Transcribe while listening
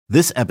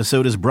This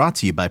episode is brought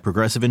to you by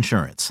Progressive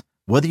Insurance.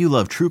 Whether you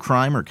love true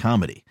crime or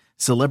comedy,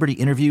 celebrity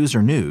interviews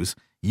or news,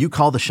 you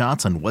call the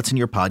shots on what's in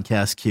your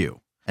podcast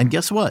queue. And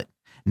guess what?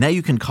 Now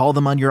you can call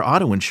them on your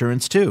auto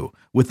insurance too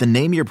with the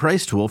Name Your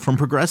Price tool from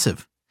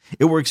Progressive.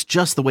 It works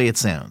just the way it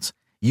sounds.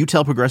 You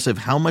tell Progressive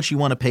how much you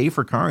want to pay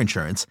for car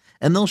insurance,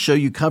 and they'll show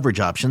you coverage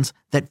options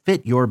that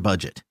fit your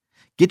budget.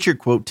 Get your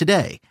quote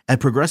today at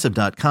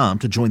Progressive.com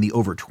to join the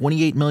over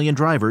 28 million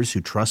drivers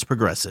who trust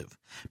Progressive.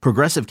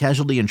 Progressive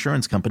Casualty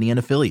Insurance Company and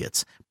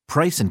Affiliates.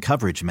 Price and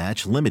coverage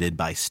match limited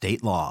by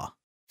state law.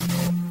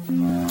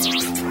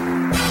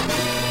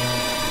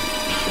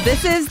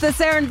 This is the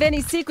Sarah and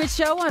Vinny Secret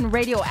Show on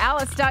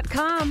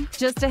RadioAlice.com.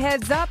 Just a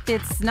heads up,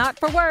 it's not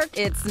for work,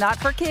 it's not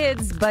for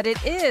kids, but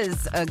it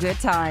is a good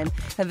time.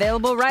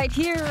 Available right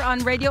here on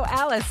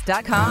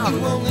RadioAlice.com.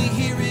 You only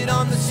hear it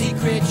on the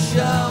Secret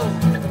Show.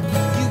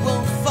 You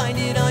won't find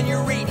it on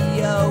your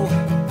radio.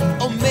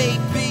 Or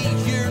maybe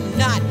you're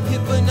not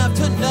hip enough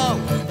to know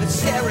that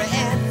Sarah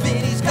and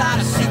Vinny's got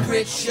a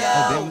secret show.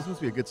 Oh, damn, this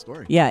must be a good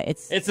story. Yeah,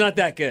 it's not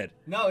that good.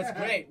 No, it's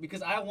great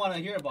because I want to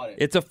hear about it.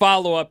 It's a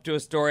follow-up to a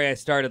story I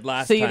started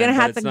last so time. you're gonna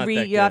have but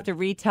to you have to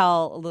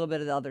retell a little bit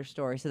of the other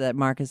story so that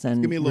Marcus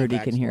and Give me a little Rudy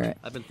can hear it.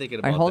 I've been thinking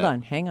All about right, hold that.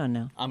 on, hang on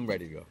now. I'm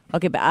ready to go.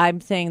 Okay, but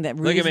I'm saying that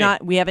Rudy's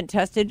not. We haven't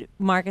tested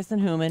Marcus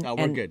and Human. No,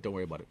 we're good. Don't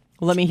worry about it.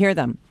 Let me hear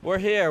them. We're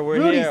here. We're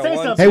Rudy, here. say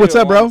One, something. Hey, what's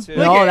up, bro? one, two.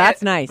 Oh,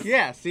 that's nice.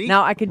 Yeah, see?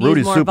 Now I could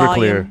Rudy's use more super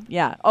volume. clear.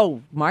 Yeah.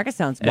 Oh, Marcus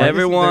sounds good.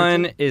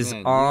 Everyone is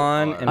Man,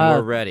 on you are- and Oh,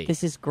 we're ready.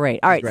 This is great.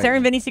 All right, Great. Sarah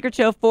and Vinny Secret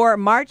Show for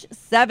March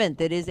 7th.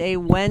 It is a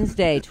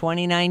Wednesday,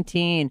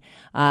 2019.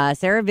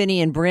 Sarah, Vinny,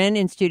 and Bryn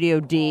in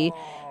Studio D,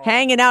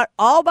 hanging out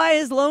all by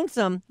his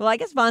lonesome. Well, I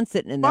guess Von's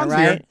sitting in there, Von's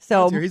right? here. So,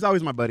 Von's here. He's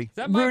always my buddy. Is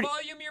that my Rudy-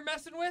 volume you're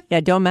messing with? yeah,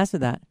 don't mess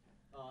with that.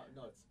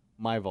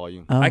 My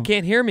volume. Oh. I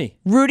can't hear me.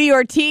 Rudy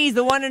Ortiz,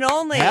 the one and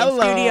only Hello.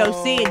 in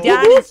Studio C. And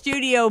down in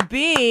Studio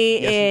B,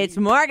 it's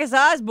Marcus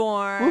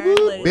Osborne.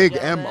 ladies and Big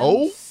gentlemen.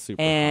 M.O.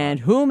 Super And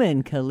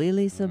Human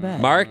Khalili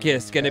Sabet.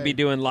 Marcus going to be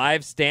doing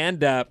live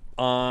stand-up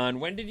on,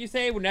 when did you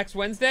say? Next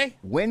Wednesday?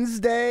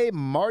 Wednesday,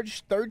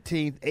 March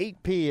 13th,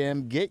 8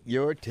 p.m. Get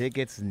your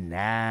tickets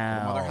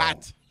now. Mother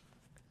hot.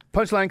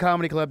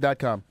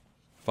 PunchlineComedyClub.com.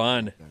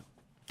 Fun.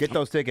 Get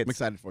those tickets. I'm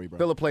excited for you, bro.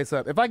 Fill the place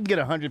up. If I can get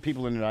 100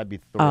 people in there, I'd be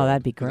thrilled. Oh,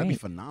 that'd be That'd be great.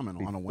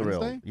 phenomenal on a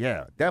Thrilled. Wednesday.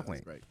 Yeah,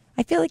 definitely. Great.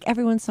 I feel like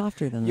everyone's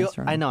softer than this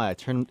room. I know. I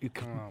turned. We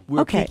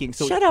were Okay, peeking.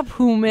 So shut up,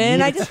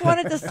 Human. I just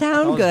wanted to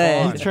sound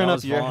good. Turn That up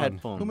was your fun.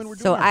 headphones. Human, we're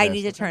doing So our I best.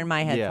 need to turn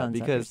my headphones Yeah,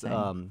 up, because you're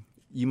saying.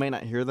 you might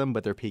not hear them,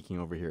 but they're peeking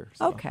over here.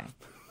 So. Okay.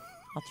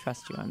 I'll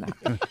trust you on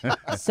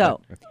that. So,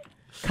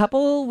 a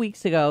couple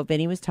weeks ago,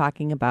 Vinny was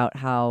talking about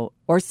how,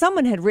 or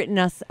someone had written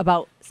us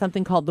about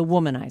something called the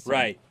womanizer.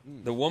 Right.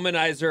 The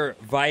Womanizer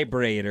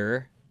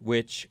vibrator,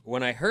 which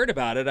when I heard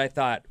about it, I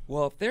thought,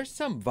 well, if there's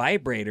some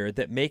vibrator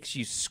that makes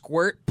you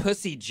squirt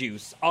pussy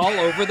juice all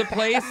over the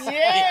place.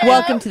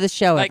 Welcome to the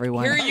show, Like,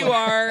 everyone. here you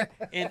are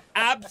in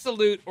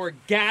absolute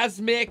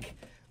orgasmic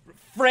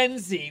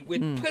frenzy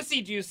with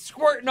pussy juice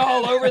squirting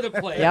all over the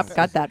place. Yep,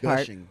 got that part.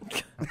 Gushing.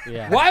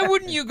 Why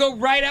wouldn't you go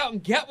right out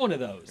and get one of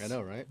those? I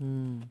know, right?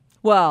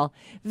 Well,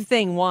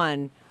 thing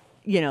one,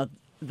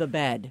 the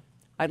bed.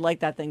 I'd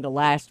like that thing to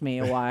last me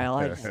a while.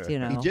 I just,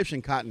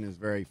 Egyptian cotton is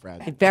very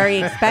fragile. very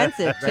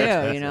expensive too,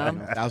 Very you know.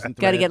 expensive, 1,000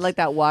 Got to get threads. like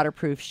that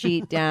waterproof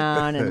sheet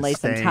down and lay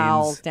some Stains.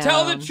 towels down.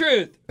 Tell the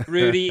truth,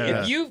 Rudy.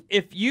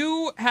 If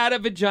you had a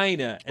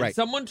vagina and Right.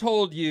 someone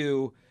told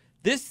you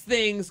this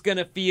thing's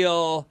gonna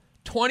feel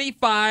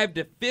 25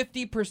 to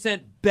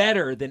 50%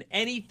 better than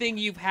anything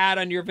you've had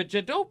on your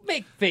vagina, don't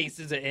make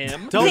faces at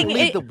him. Don't Thing-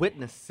 leave it- the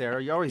witness,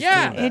 Sarah. You're always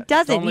Yeah. doing that. It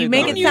doesn't. Don't You leave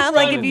make them it in. sound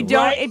like Right,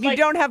 like- if you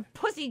don't have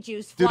pussy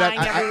juice Dude, flying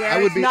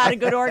everywhere, would be, it's not a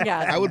good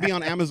orgasm. I would be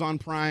on Amazon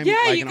Prime Yeah,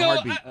 like you in go. a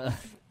heartbeat.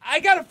 I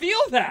gotta feel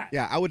that.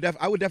 Yeah, I would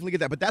definitely get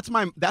that. But that's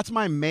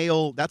my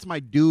male, that's my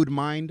dude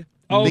mind.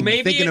 Oh,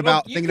 maybe thinking it-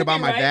 about you thinking could about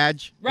be my right.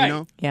 vag. Right. You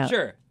know. Yeah.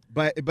 Sure.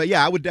 But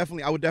yeah, I would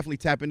definitely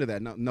tap into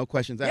that. No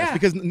questions asked. Yeah.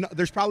 Because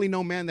there's probably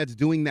no man that's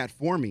doing that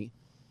for me,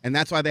 and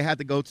that's why they had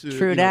to go to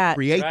True that.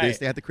 create Right. this.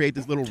 They had to create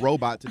this little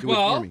robot to do it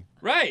Well, for me.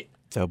 right.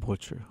 Double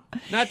true.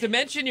 Not to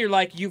mention, you're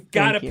like, you've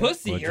got Thank a you.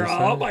 pussy. You're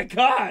all, oh my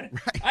God,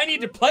 I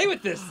need to play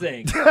with this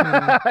thing.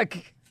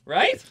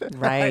 Right?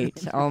 Right.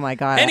 Oh my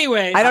God.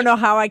 Anyways, I don't know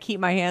how I keep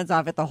my hands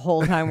off it the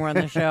whole time we're on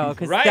the show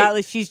because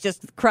Right. she's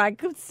just crying.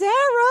 Sarah,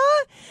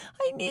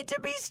 I need to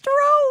be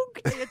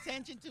stroked. Pay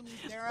attention to me,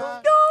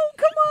 Sarah. No,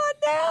 come on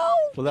now.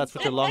 Well, that's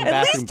what your long At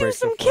bathroom least do breaks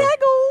some are for.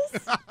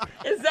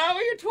 kegels. Is that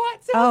what your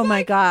twat sounds Oh like?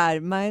 my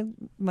God, my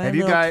Have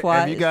you little guys twat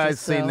have you is guys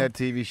just seen so- that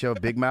TV show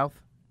Big Mouth?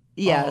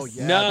 Yes. Oh,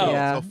 yeah, No. dude,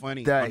 Yeah. it's so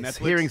funny. That- On Netflix.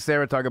 hearing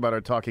Sarah talk about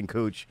her talking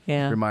cooch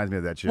reminds me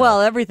of that show.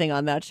 Well, everything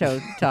on that show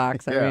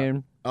talks. Yeah. I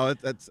mean, Oh,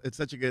 it's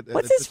such a good.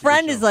 what's it's his such a good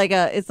friend show.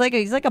 is like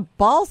he's like a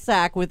ball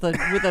sack with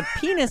a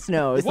penis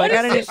nose. What like,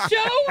 I is don't this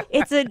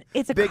show?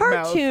 It's a Big Mouth.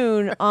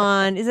 cartoon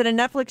on. Is it a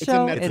Netflix It's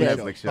show? a Netflix It show. is.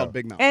 Netflix It's show. called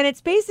Big Mouth. And it's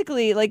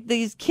basically like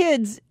these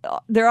kids.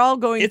 They're all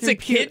going. It's through a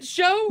kid's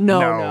show?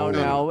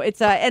 No.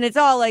 It's and it's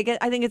all like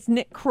I think it's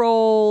Nick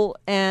Kroll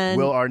and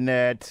Will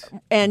Arnett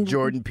and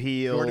Jordan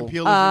Peele. Jordan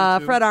Peele is in it,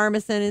 too. Fred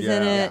Armisen is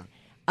in Yeah. it.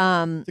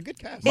 It's a good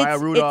cast. Maya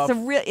Rudolph. It's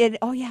a real.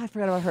 Oh yeah, I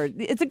forgot about her.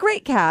 It's a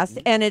great cast,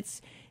 and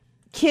it's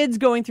kids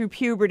going through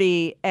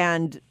puberty,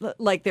 and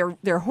like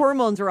their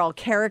hormones are all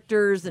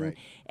characters,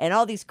 and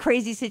all these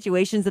crazy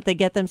situations that they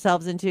get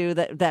themselves into.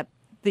 That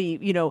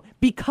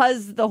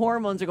because the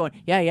hormones are going.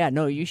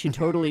 No, you should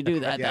totally do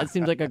that. That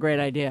seems like a great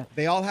idea.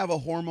 They all have a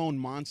hormone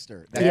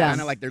monster. That's Yeah.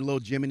 kind of like their little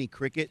Jiminy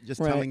Cricket,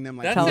 just telling them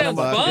like That what the sounds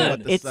fuck, fun.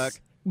 what the It's suck.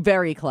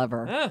 very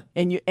clever,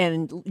 and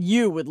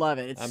you would love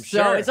it. It's I'm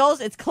so, sure.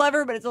 it's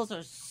clever, but it's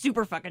also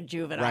super fucking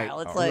juvenile.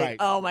 Right. It's like, Right.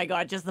 oh my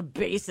god, just the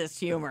basest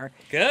humor.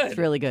 Good. It's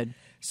really good.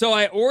 So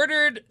I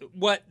ordered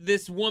what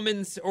this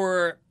woman's,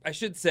 or I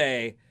should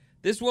say,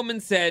 this woman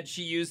said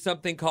she used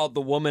something called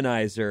the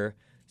Womanizer.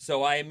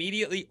 So I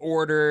immediately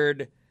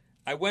ordered.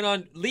 I went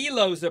on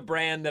Lilo's a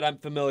brand that I'm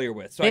familiar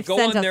with. So They've I go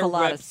sent on us their a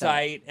lot of stuff.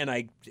 website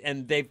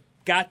and they've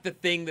got the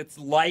thing that's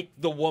like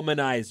the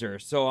Womanizer.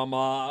 So I'm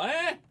all,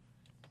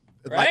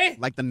 right?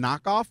 Like the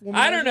knockoff woman.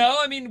 I don't know.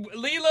 I mean,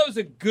 Lilo's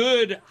a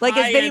good Like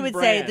as Vinny high-end would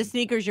brand. say, the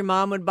sneakers your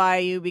mom would buy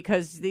you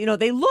because they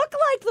look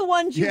like the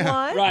ones you Yeah.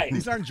 want. Right.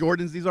 These aren't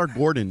Jordans. These are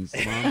Gordons.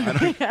 Mom. I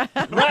don't-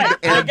 Right.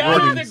 I Air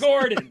got her the Gordons.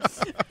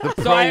 Gordons.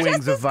 Pro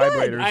wings of good.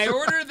 vibrators. I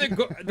order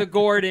the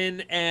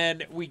Gordon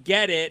and we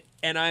get it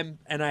and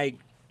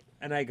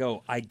I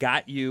go, I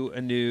got you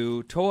a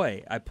new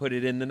toy. I put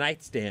it in the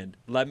nightstand.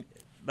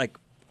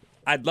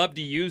 I'd love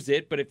to use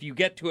it, but if you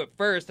get to it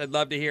first, I'd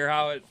love to hear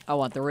how I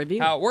want the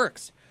review. it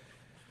works.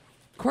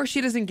 Of course,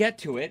 she doesn't get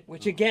to it,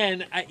 which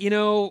again,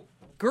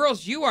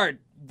 girls, you are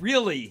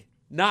really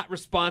not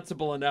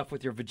responsible enough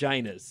with your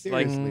vaginas.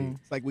 Seriously.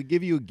 It's like we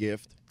give you a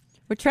gift.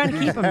 We're trying to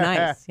keep them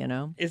nice,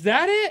 Is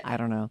that it? I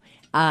don't know.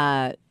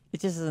 It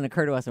just doesn't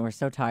occur to us, and we're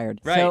so tired.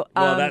 Right. So,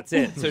 well, that's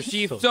it.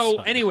 So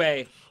tired.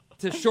 anyway,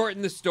 to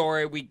shorten the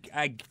story,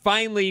 I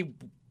finally,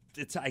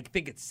 I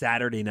think it's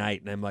Saturday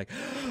night, and I'm like,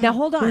 now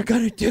hold on. we're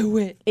gonna do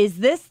it. Is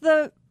this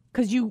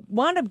because you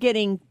wound up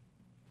getting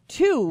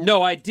two?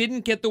 No, I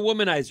didn't get the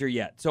Womanizer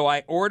yet. So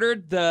I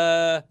ordered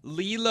the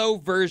Lilo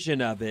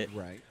version of it,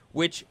 Right.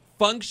 which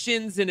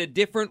functions in a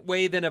different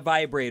way than a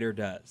vibrator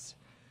does.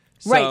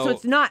 Right. So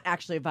it's not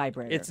actually a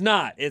vibrator. It's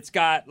not. It's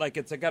got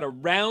a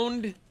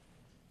round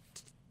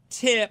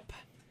tip,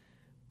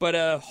 but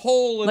a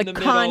hole in like the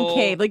middle.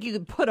 concave. Like you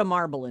could put a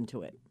marble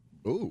into it.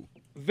 Ooh.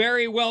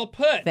 Very well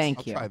put. Thank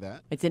I'll you. try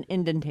that. It's an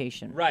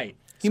indentation. Right.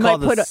 It's You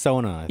called might put the a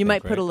Sona. You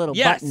might put a little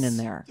Yes. button in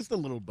there. Just a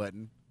little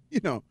button.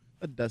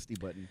 A dusty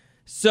button.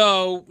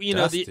 So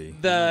Dusty.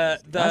 the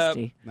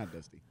Dusty. Not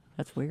dusty.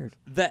 That's weird.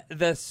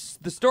 the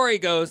story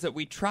goes that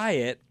we try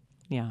it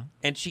Yeah.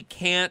 and she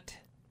can't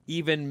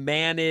even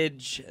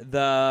manage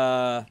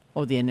the.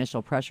 Oh, the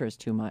initial pressure is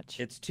too much.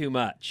 It's too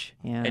much.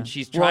 Yeah. And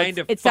she's Well, trying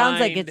to. It sounds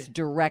like find- it's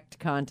direct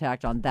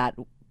contact on that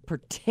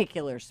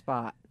particular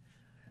spot.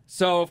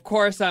 So of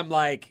course I'm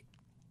like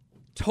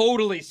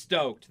totally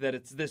stoked that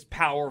it's this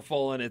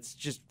powerful and it's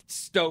just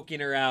stoking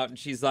her out, and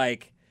she's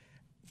like.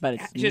 But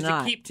it's Just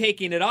not. to keep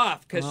taking it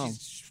off because Oh.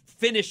 she's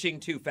finishing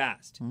too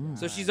fast.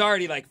 So she's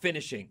already like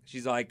finishing.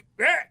 She's like,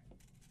 "Eh,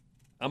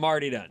 I'm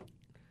already done.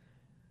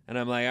 And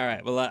I'm like, all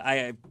right,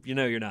 well,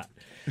 you're not.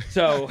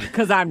 So,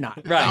 Because I'm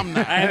not. right.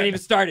 I haven't even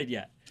started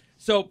yet.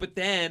 So, but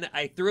then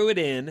I threw it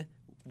in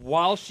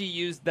while she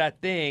used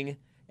that thing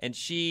and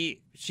she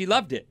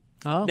loved it.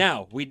 Oh.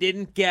 Now, we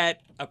didn't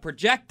get a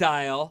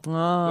projectile,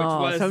 Oh,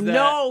 which was so the,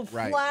 no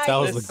Right. flying That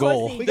was the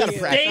goal. pussy We gotta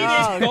juice. practice. stated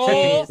Oh,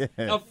 goal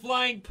jeez. of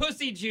flying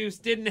pussy juice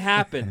didn't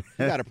happen.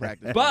 You got to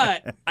practice.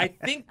 But I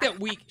think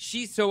that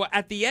so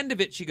at the end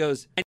of it, she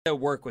goes, I need to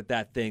work with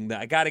that thing.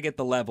 I got to get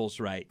the levels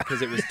right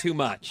because it was too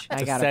much.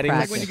 I got to settings.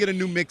 practice. when you get a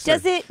new mixer.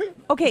 Does it?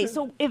 Okay,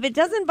 so if it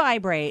doesn't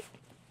vibrate,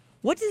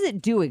 what does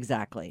it do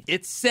exactly?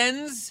 It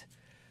sends,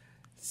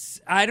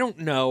 I don't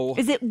know.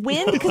 Is it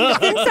wind? Because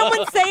didn't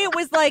someone say it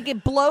was like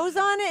it blows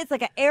on it? It's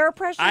like an air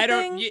pressure I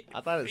thing? don't.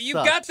 I thought it You've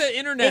sucked. got the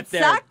internet It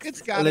there. sucks?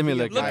 It's got Let me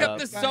look Look it up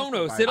the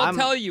Sonos. It'll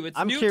tell you. It's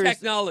I'm new curious,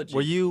 technology.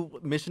 Were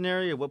you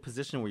missionary or what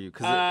position were you?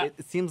 Because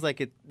it seems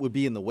like it would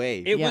be in the way.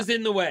 It Yeah. was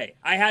in the way.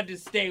 I had to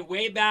stay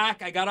way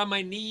back. I got on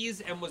my knees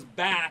and was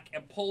back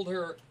and pulled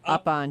her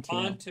up onto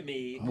you.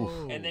 me,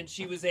 and then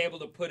she was able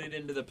to put it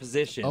into the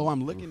position. Oh,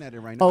 I'm looking at it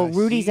right now. Oh, I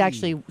Rudy's see.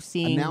 actually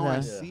seeing And now I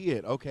the- see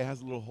it. Okay, it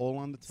has a little hole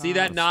on the top. See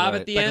that knob right.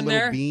 at the It's like end a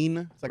little there? bean.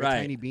 It's like Right.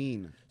 a tiny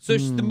bean. So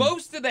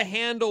most of the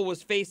handle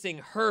was facing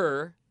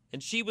her,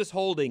 and she was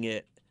holding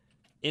it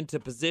into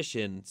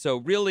position. So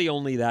really,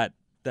 only that.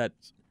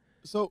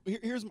 So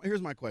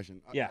here's my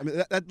question. Yeah. I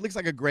mean, that looks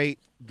like a great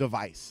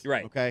device.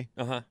 Right. Okay.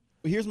 Uh-huh.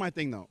 Here's my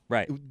thing though.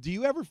 Right. Do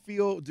you ever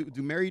feel?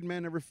 Do married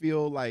men ever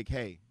feel like,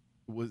 hey,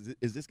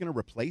 is this going to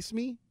replace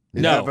me?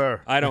 Is No,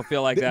 Never. I don't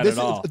feel like that this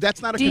at all.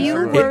 That's not a Do you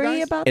concern. worry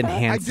guys? about that?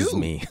 Enhances I do.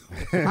 me.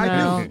 I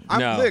No. do.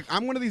 No. Look,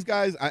 I'm one of these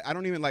guys. I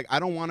don't even like. I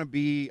don't want to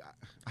be.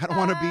 I don't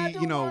want to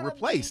be,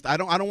 replaced. I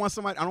don't want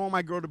somebody. I don't want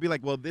my girl to be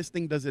like, well, this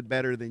thing does it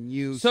better than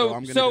you. So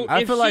I'm gonna. do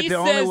I if feel like she the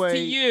only says way- to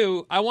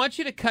you, I want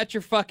you to cut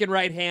your fucking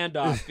right hand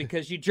off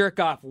because you jerk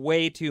off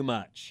way too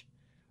much,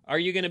 are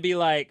you going to be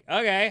like,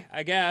 okay,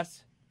 I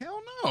guess?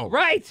 Hell no.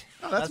 Right.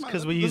 No, That's my-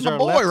 because we this use is my our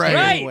boy left right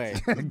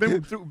Right. anyway.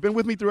 been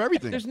with me through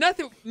everything. There's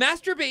nothing.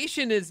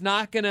 Masturbation is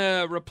not going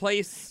to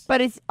replace.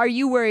 But are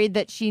you worried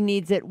that she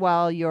needs it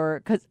while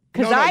you're because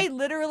No, no. I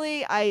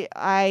literally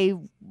I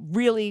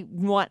really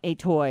want a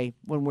toy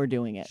when we're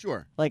doing it.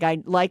 Sure. Like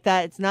I like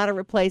that. It's not a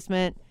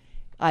replacement.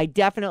 I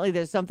definitely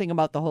there's something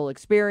about the whole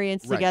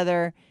experience Right.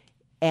 together,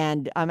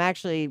 and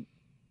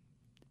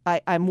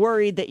I'm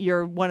worried that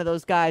you're one of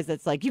those guys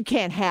that's like you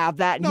can't have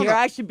that in No, here. no.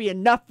 I should be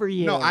enough for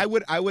you. No, I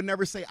would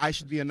never say I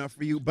should be enough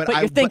for you, but But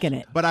you're thinking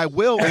it. But I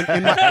will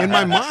in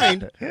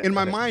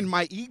my mind,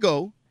 my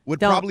ego would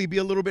Don't. probably be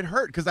a little bit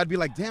hurt because I'd be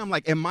like, damn,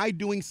 like, am I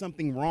doing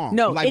something wrong?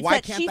 No, like, it's why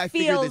that can't she I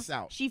feels, figure this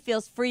out? She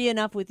feels free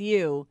enough with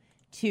you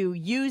to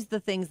use the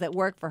things that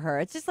work for her.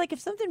 It's just like if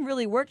something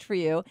really worked for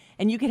you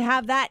and you could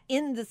have that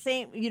in the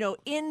same,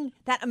 in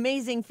that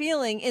amazing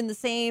feeling in the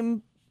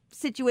same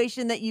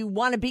situation that you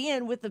want to be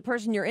in with the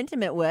person you're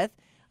intimate with,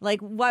 like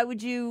why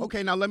would you?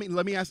 Okay, now let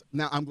me ask.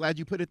 Now I'm glad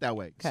you put it that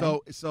way. Okay.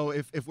 So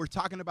if we're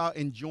talking about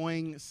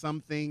enjoying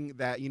something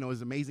that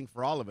is amazing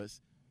for all of us,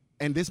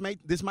 and this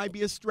might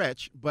be a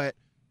stretch, but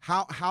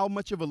how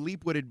much of a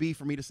leap would it be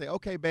for me to say,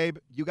 okay, babe,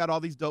 you got all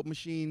these dope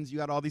machines, you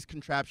got all these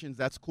contraptions,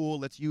 that's cool,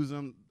 let's use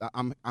them.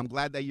 I'm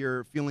glad that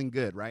you're feeling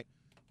good, right?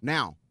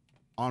 Now,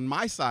 on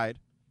my side,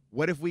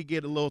 what if we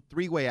get a little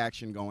three-way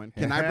action going?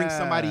 Can I bring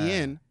somebody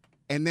in?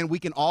 And then we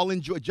can all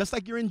enjoy, just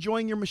like you're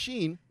enjoying your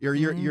machine, your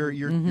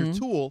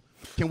tool.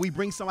 Can we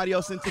bring somebody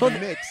else into the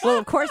mix? Well,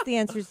 of course, the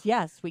answer is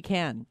yes, we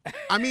can.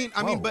 I mean,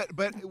 but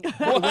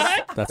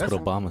What? That's what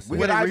Obama said. We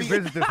Would got I to be-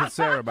 revisit this with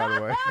Sarah, by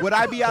the way. would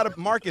I be out of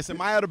Marcus?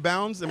 Am I out of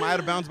bounds? Am I out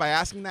of bounds by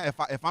asking that?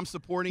 If I'm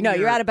supporting, No,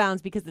 your- you're out of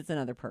bounds because it's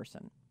another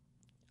person.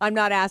 I'm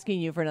not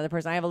asking you for another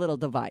person. I have a little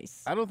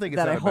device. I don't think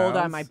it's that out I of hold on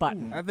bounds. my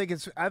button. I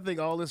think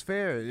all is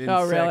fair. In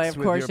Oh, really? sex Of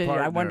with course your it is. I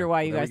partner. wonder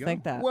why you There we guys go.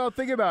 think that. Well,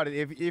 think about it.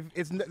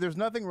 If there's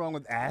nothing wrong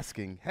with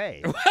asking.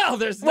 Hey, Well,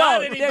 there's Well,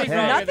 not anything there's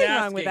wrong nothing with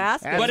wrong with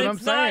asking. asking. But That's what it's I'm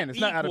saying. not It's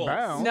not out of equals.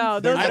 bounds. No,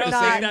 those I are don't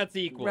not. think that's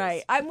equals.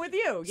 Right. I'm with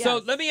you. Yes.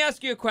 So let me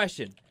ask you a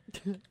question.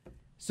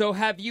 So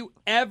have you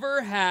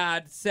ever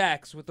had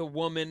sex with a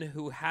woman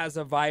who has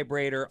a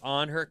vibrator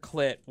on her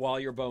clit while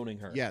you're boning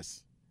her?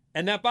 Yes.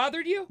 And that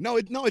bothered you? No,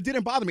 it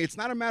didn't bother me. It's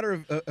not a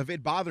matter of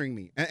it bothering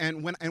me.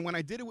 And when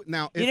I did it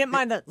now, You didn't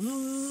mind the.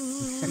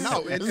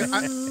 No,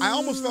 I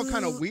almost felt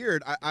kind of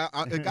weird. It got to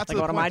Like, the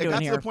what am point. I It doing got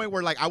to here? the point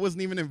where like I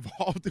wasn't even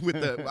involved with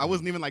I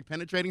wasn't even like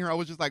penetrating her. I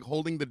was just like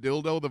holding the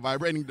dildo, the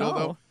vibrating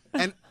dildo, Oh.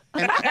 and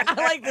I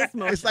like this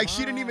motion. it's like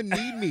she didn't even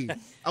need me.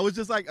 I was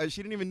just like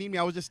she didn't even need me.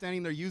 I was just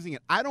standing there using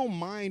it. I don't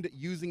mind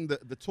using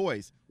the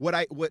toys.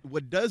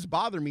 What does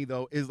bother me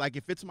though is like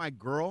if it's my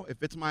girl,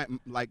 if it's my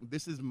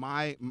this is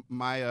my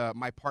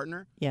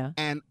partner, Yeah.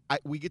 and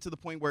we get to the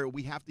point where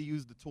we have to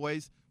use the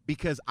toys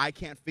because I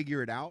can't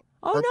figure it out.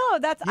 Oh or- no,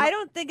 that's. you know- I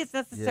don't think it's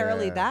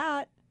necessarily Yeah.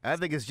 that. I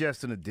think it's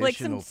just an Like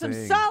additional some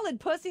thing. solid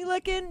pussy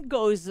licking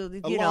goes. long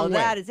way.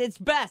 That is it's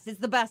best. It's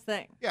the best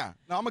thing. Yeah,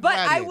 no, I'm a But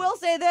gladiator. I will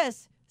say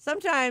this: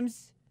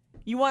 sometimes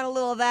you want a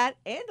little of that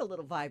and a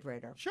little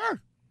vibrator.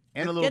 Sure.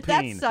 And a little Get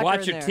that peen. sucker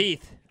Watch in your there.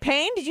 teeth.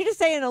 Pain? Did you just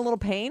say in a little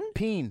pain?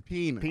 Peen.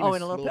 Peen. Penis. Oh,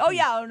 in a little. little Oh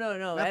yeah. Oh no.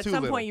 Not At too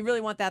some little. point, you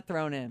really want that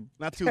thrown in.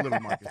 Not too little,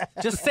 Marcus.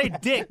 Just say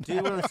dick,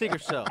 dude. We're on a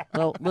secret show.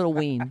 Little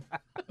ween.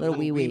 Little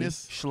wee wee.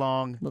 Penis.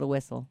 Schlong. Little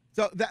whistle.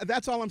 So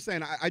that's all I'm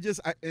saying.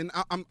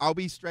 I'll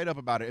be straight up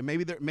about it. And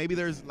maybe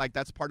there's like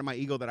that's part of my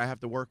ego that I have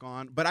to work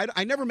on. But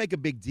I never make a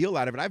big deal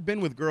out of it. I've been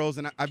with girls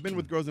and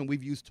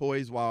we've used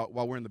toys while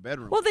we're in the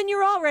bedroom. Well, then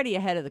you're already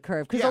ahead of the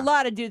curve because Yeah. a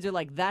lot of dudes are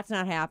like, "That's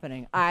not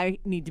happening. I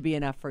need to be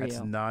enough for That's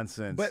you."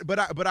 nonsense.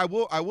 But I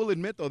will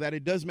admit though that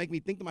it does make me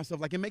think to myself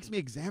like it makes me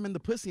examine the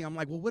pussy. I'm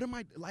like, well, what am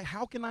I like?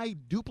 How can I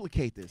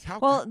duplicate this?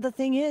 Well, the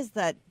thing is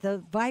that the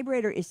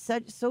vibrator is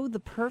so the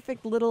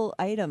perfect little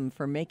item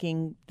for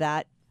making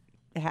that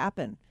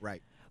happen.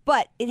 right.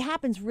 But it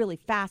happens really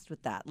fast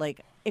with that.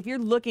 Like if you're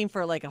looking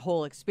for like a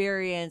whole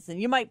experience,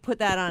 and you might put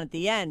that on at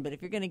the end. But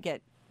if you're going to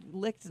get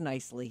licked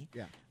nicely,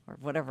 Yeah. or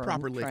whatever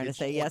Proper I'm trying to lickage.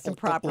 say, yes, some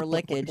proper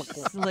lickage,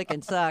 lick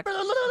and suck.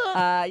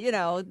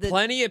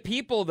 Plenty of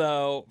people,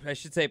 though, I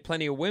should say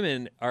plenty of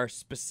women are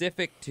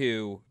specific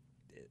to,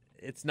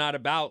 it's not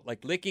about,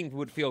 like, licking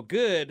would feel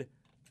good,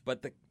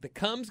 but the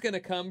cum's going to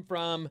come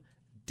from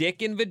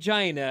dick and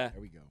vagina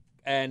There we go.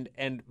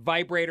 and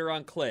vibrator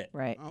on clit.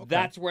 Right. Okay.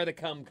 That's where the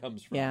cum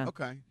comes from. Yeah.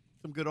 Okay.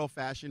 Some good old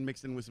fashioned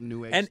mixed in with some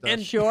new age And stuff.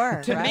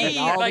 Sure. To right? me,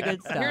 All the like,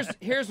 good stuff.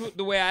 here's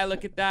the way I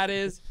look at that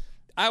is,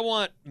 I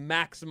want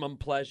maximum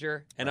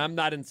pleasure, and I'm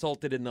not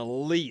insulted in the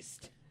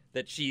least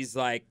that she's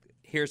like,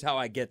 here's how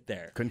I get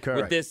there. Concur.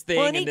 With this thing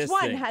Well, and and each this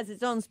one thing. has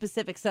its own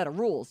specific set of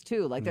rules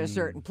too. Like there's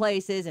certain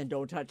places, and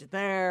don't touch it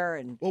there.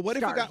 And Well, what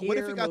if it got move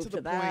to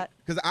the point? that.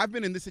 Because I've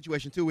been in this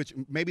situation too, which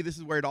maybe this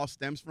is where it all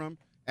stems from,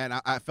 and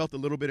I felt a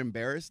little bit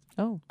embarrassed.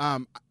 Oh,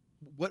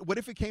 What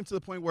if it came to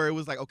the point where it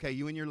was like, okay,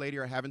 you and your lady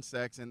are having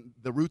sex, and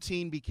the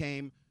routine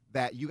became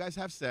that you guys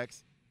have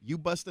sex, you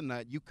bust a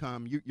nut, you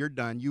come, you're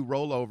done, you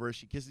roll over,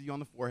 she kisses you on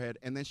the forehead,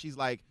 and then she's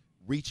like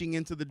reaching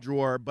into the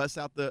drawer, busts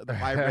out the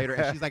vibrator,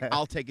 and she's like,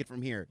 I'll take it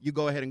from here. You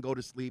go ahead and go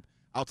to sleep.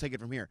 I'll take it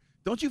from here.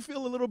 don't you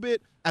feel a little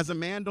bit as a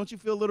man? Don't you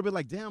feel a little bit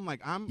like, damn,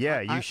 like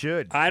You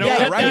should. I don't Yeah,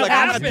 let right, that like,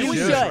 I'm not happen. doing You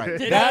this should. right.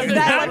 It Is doesn't that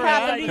happen what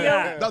happened to like you?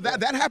 that. No,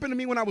 that happened to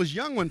me when I was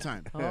young one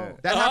time.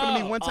 That happened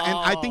to me one time, and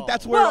I think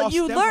that's where it Well, all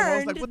you stemmed from. I was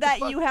learned like, what the that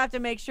fuck? you have to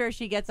make sure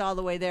she gets all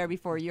the way there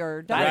before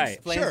you're done. That Right.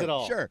 explains Sure, it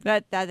all. sure.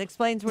 That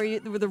explains where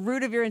the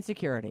root of your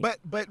insecurity.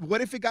 But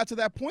what if it got to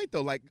that point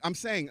though? Like I'm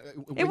saying,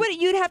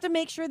 You'd have to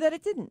make sure that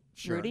it didn't,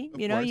 Sure, Rudy. of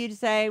You know, course. you'd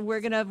say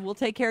we'll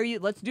take care of you.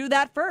 Let's do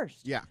that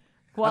first. yeah.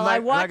 While And I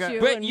like- watch like a- you.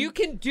 But and- you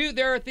can do.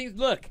 There are things.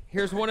 Look,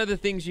 here's one of the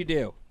things you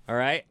do. All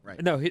right.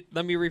 Right. No,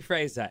 let me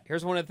rephrase that.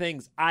 Here's one of the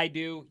things I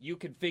do. You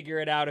can figure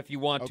it out if you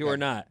want to Okay. or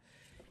not.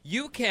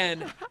 You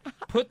can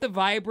put the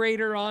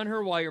vibrator on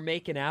her while you're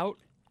making out,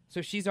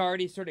 so she's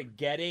already sort of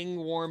getting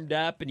warmed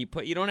up, and you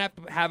don't have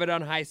to have it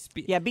on high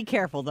speed. Yeah, be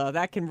careful though.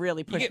 That can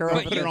really push her but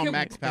over. Put it the- on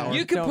max power.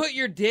 You can Don't- put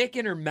your dick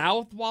in her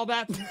mouth while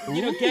that's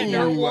getting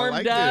her Ooh, I warmed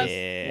like up. this.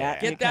 Yeah,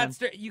 you Get that can.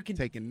 straight. You can.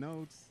 Taking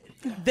notes.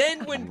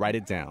 Then when Write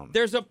it down.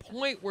 there's a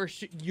point where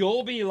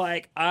you'll be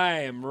like, I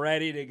am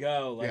ready to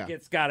go. Like, Yeah.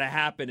 it's got to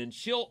happen. And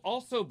she'll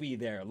also be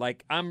there.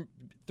 Like,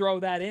 throw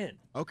that in.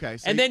 Okay.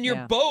 So And then you're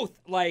Yeah. both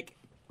like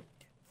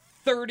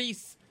 30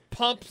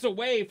 pumps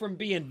away from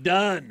being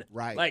done.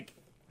 Right. Like,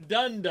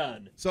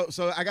 done.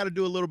 So I got to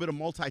do a little bit of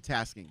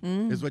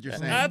multitasking, is what you're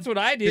saying. That's what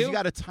I Because do. you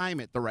got to time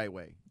it the right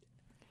way.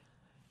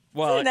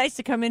 Well, It's nice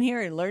to come in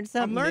here and learn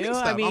something learning new.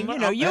 stuff. I mean,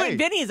 you hey. and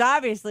Vinny is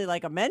obviously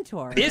like a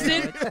mentor.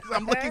 isn't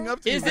I'm looking up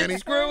to you, isn't Benny.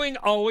 screwing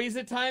always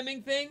a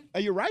timing thing?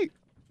 You're right.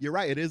 You're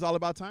right. It is all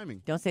about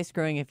timing. Don't say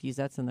screwing if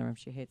Yuzette's in the room.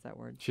 She hates that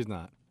word. She's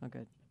not. Oh,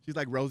 good. She's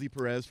like Rosie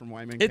Perez from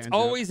Wyman. It's Can't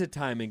always a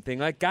timing thing.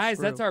 Like, guys,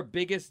 True. that's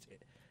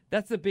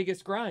the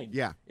biggest grind.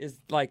 Yeah. Is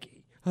like,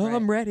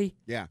 I'm ready.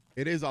 Yeah,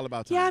 it is all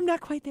about timing. Yeah, I'm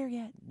not quite there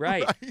yet.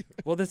 Right.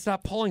 Well, then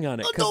stop pulling on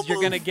it because you're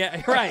going to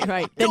get right.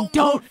 Right. Then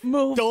don't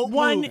move Don't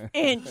one move.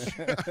 inch.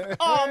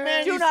 Oh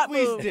man, Do you not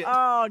squeezed move. it.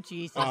 Oh,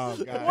 Jesus. Oh,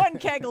 God. One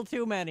kegel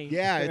too many.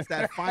 Yeah, it's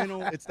that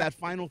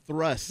final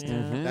thrust.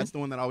 Mm-hmm. That's the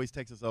one that always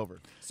takes us over.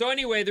 So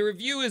anyway, the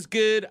review is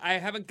good. I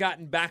haven't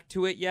gotten back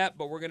to it yet,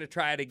 but we're going to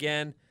try it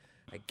again.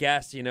 I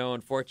guess,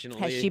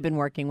 unfortunately. Has she been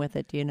working with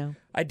it? Do you know?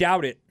 I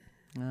doubt it.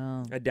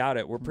 Oh. I doubt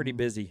it. We're pretty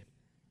busy.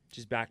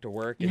 She's back to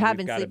work. You and have we've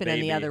been got a sleeping in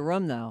the baby. other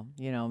room, though.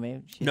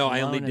 Maybe she's No,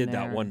 I only alone in did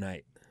that there. one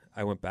night.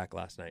 I went back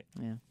last night.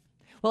 Yeah.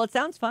 Well, it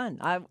sounds fun.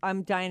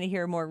 I'm dying to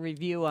hear more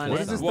review on What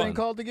it. is this Well- thing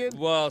called again?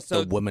 Well,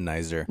 so The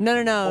womanizer.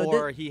 No.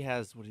 Or he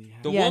has. What do you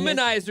have? the Yeah, his-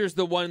 Womanizer's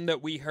the one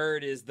that we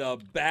heard is the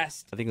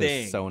best I think it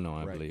thing. was Sono,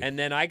 I believe. And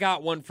then I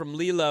got one from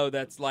Lilo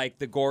that's like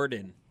the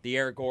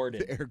Air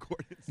Gordon. Air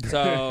Gordon.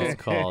 So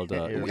It's called.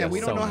 And we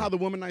don't know Sono. how the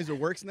womanizer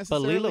works But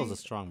necessarily. Lilo's a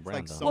strong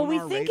brand, like though. Well, we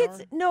sonar, think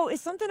radar?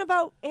 it's something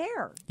about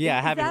air. Yeah, I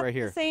Is have it that right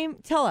here. The same.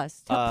 Tell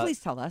us. Please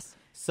tell us.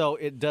 So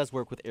it does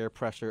work with air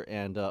pressure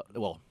and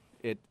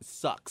it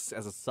sucks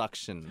as a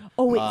suction.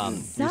 Oh, it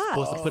You're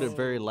supposed to put it sucks.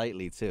 very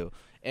lightly too,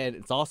 and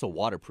it's also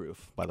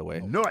waterproof, by the way.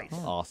 Nice.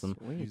 Awesome.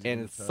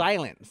 And it's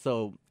silent,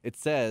 so it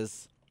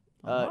says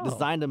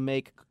designed to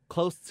make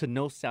close to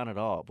no sound at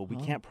all. But we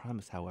can't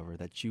promise, however,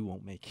 that you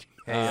won't make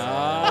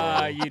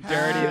it. you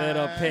dirty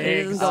little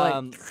pigs.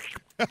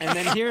 And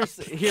then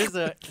here's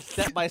a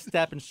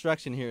step-by-step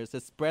instruction here. It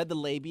says spread the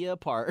labia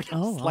apart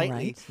Oh, all slightly.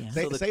 right, yeah.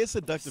 Say, say it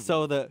seductively.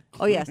 So the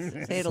Oh yes. Say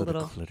it a so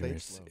little. the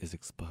clitoris is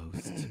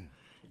exposed.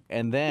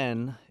 And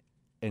then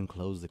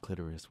enclose the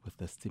clitoris with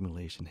the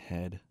stimulation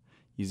head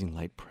using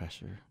light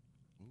pressure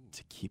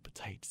to keep a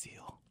tight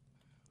seal.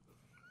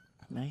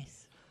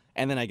 Nice.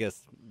 And then I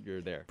guess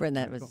you're there. Brent,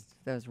 that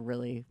was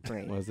really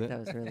great. Was it? That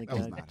was really That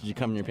was good. not. Did you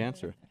come in your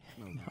pants or?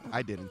 No,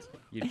 I didn't.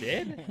 You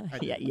did?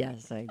 Yeah,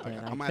 yes, I did.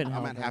 I'm I at, couldn't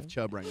I'm help at half it.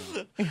 chub right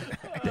now.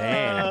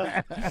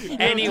 Damn.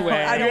 Anyway.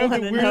 I don't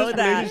want to know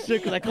that.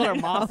 Because I call her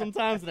mom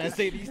sometimes and I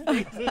say these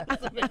things. It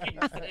doesn't make any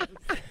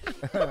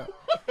sense.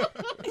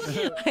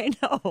 I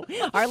know.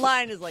 Our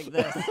line is like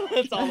this.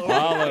 It's all over.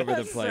 All over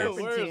the place.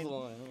 Serpentine.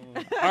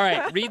 All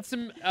right, read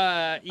some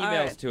emails All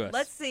right, to us.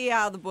 Let's see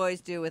how the boys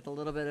do with a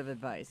little bit of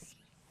advice.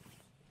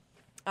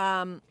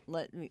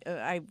 Let me.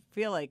 I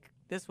feel like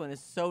this one is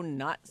so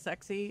not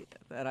sexy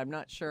that I'm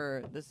not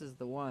sure this is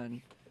the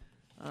one.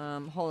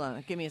 Hold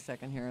on, give me a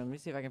second here. Let me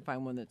see if I can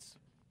find one that's.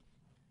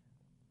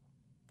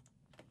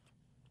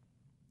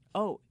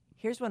 Oh,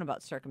 here's one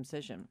about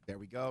circumcision. There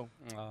we go.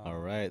 All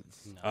right.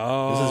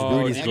 Oh, This is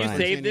Rudy's did you grind.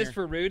 save this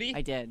for Rudy?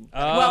 I did.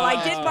 Oh. Well,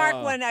 I did mark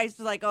one. I was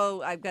like,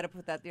 oh, I've got to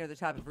put that near the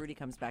top if Rudy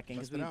comes back in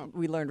because Bust it out.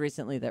 we learned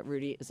recently that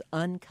Rudy is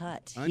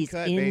uncut. He's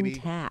Uncut, baby.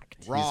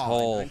 intact. Raw,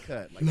 whole. and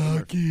uncut. Like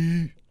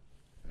Lucky.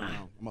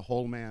 I'm a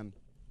whole man.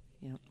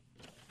 Yep.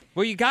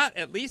 Well, you got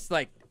at least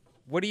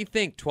what do you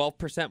think?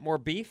 12% more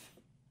beef?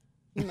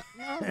 No,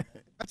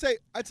 I'd say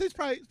it's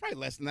probably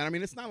less than that. I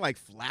mean, it's not like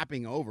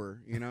flapping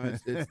over.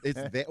 It's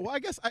there. Well, I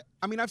guess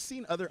I mean I've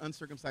seen other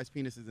uncircumcised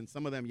penises, and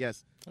some of them,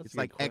 yes, it's a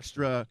like good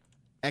question.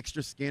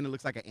 extra skin. It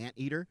looks like an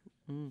anteater.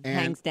 And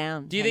Hangs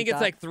down. Do you think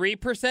hangs it's up. like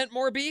 3%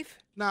 more beef?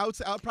 no,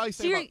 I'll probably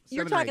So say you're, about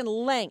you're 7 or 8. talking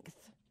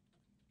length.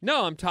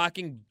 No, I'm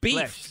talking beef.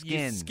 Flesh, You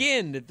skin.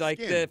 skinned like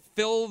Skin. the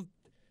filled.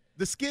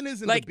 The skin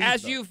isn't Like the beef,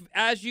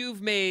 as though.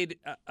 you've made,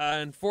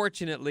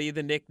 unfortunately,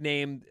 the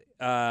nickname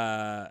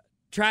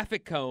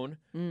traffic cone,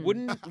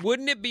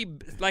 wouldn't it be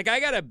like I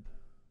got a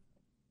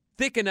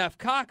thick enough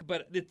cock,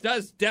 but it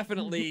does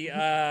definitely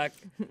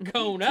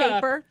cone up.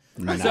 Taper.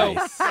 So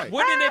Nice.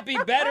 wouldn't it be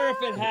better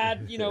if it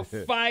had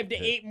 5 to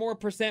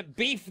 8%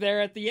 beef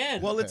there at the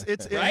end? Well, it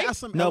Right? has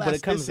some No, but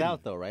it comes elasticity.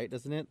 out though, right?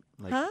 Doesn't it?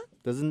 Like, Huh?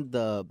 Doesn't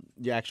the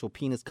actual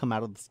penis come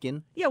out of the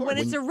skin? Yeah, when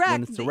it's When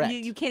erect, it's erect.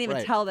 You can't even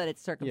Right. tell that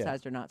it's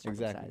circumcised Yeah, or not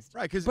exactly. circumcised.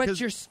 Right, because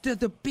but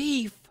the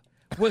beef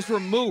was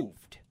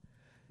removed,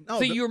 no, so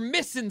the- you're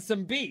missing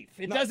some beef.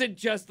 It doesn't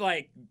just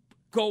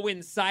go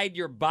inside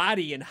your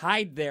body and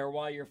hide there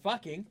while you're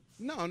fucking.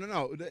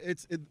 No.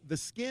 It's the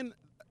skin.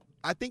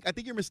 I think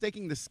you're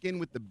mistaking the skin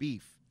with the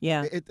beef.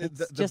 Yeah, The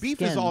it's beef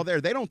just is skin. all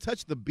there. They don't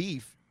touch the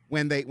beef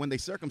when they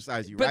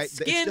circumcise you, But right?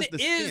 skin it's just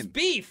the is skin.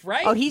 beef,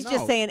 right? Oh, he's No.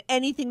 just saying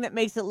anything that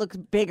makes it look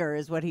bigger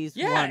is what he's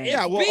yeah, wanting. it's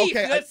Yeah, well, beef.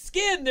 okay, That's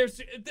skin.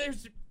 There's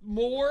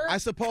more. I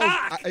suppose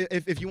cock.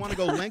 if you want to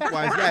go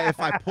lengthwise, yeah.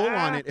 If I pull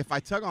on it, if I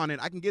tug on it,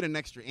 I can get an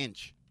extra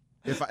inch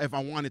if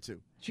I wanted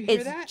to. Did you hear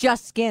It's that?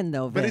 just skin,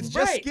 though, But Vin. it's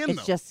just Right. skin, It's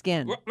though. just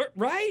skin.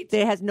 Right?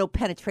 It has no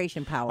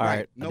penetration power. All right.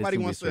 I did Nobody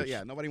some wants to. research.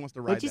 Yeah, nobody wants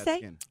to ride What'd you that say?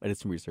 skin. I did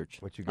some research.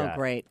 What you Oh, got?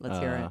 great. Let's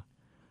hear Uh, it.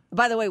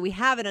 By the way, we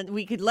have it.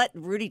 We could let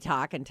Rudy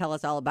talk and tell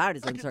us all about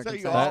his I can tell you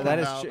uncircumcised. all That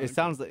is. about- It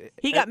sounds like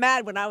He got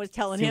mad when I was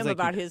telling Seems him like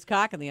about you his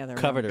cock in the other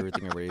room. covered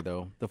everything already,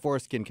 though. The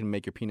foreskin can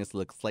make your penis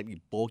look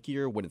slightly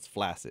bulkier when it's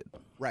flaccid,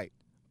 Right.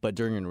 but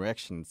during an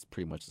erection, it's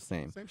pretty much the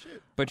same. Same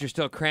shit. But you're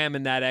still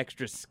cramming that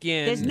extra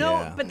skin. There's no,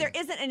 Yeah. but there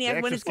isn't any. The When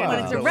extra it's skin when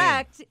is it's built in.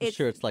 erect, it's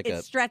Sure, it's like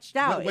a- stretched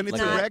out. When it's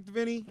not, erect,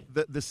 Vinny,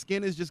 the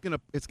skin is just gonna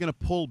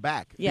pull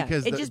back. Yeah,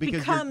 because it just because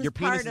becomes your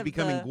penis part is of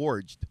becoming the-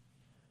 gorged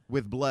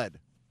with blood.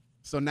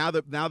 So now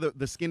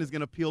the skin is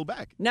gonna peel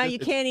back. Now Just- you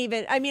it's- can't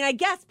even. I mean, I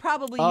guess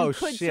probably Oh, you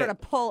could shit. sort of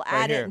pull Right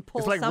at it here. and pull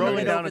It's like some of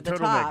rolling it down over a the turtleneck,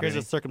 top. Here's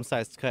a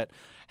circumcised cut.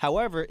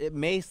 However, it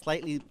may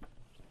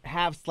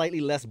have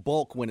slightly less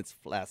bulk when it's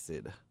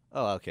flaccid.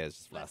 Oh, okay, it's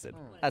just flaccid.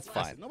 That's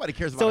fine. Nobody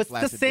cares about So a it's the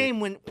flaccid same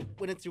when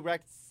it's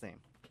erect. It's the same.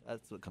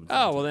 That's what comes. Oh,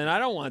 down well, to. then I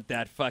don't want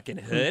that fucking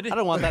hood. I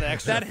don't want that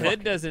extra. That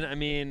hood doesn't, I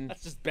mean,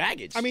 That's just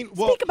baggage. I mean,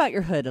 well, Speak about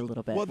your hood a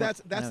little bit. well,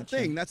 that's No, the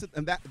thing.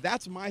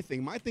 That's my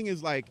thing. My thing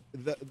is like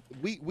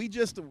we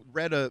just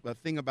read a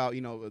thing about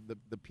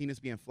the penis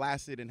being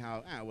flaccid and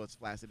how well it's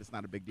flaccid. It's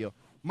not a big deal.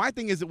 My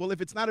thing is that well,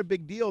 if it's not a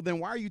big deal, then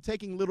why are you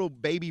taking little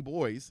baby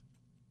boys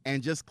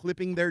and just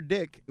clipping their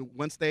dick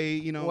once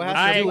they Well, it once has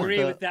I to they're do born? with agree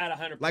the- with that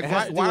 100%. Like It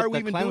has to do why with are we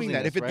the even doing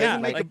that? If it cleanliness,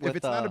 doesn't right? make Like if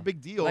it's not a with,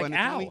 big deal like, and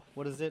it's only ow.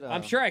 what is it?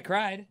 I'm sure I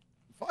cried.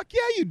 fuck yeah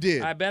you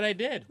did. I bet I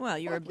did. Well,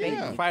 you're a Fuck baby.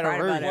 yeah. You Fight cried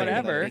over about everything. everything,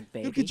 Whatever. big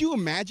baby. Dude, could you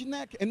imagine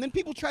that? And then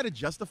people try to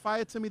justify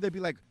it to me. They'd be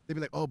like,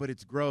 oh, but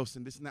it's gross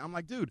and this and that. I'm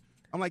like, dude.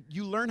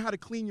 You learn how to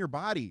clean your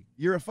body.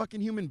 You're a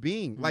fucking human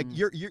being. Like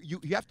you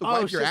have to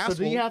wipe your asshole.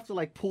 So do you have to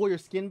like pull your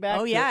skin back?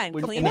 Oh, yeah, and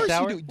when- clean in it. the Of course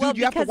shower? you do, dude. Well,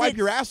 you have to because wipe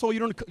your it's- asshole. You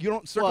don't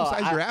Well,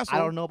 circumcise your asshole.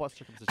 I don't know about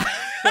circumcision.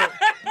 So, you know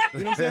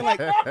what I'm saying? Like,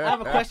 I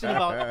have a question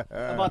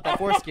about that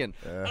foreskin.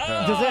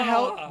 Does it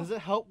help? Does it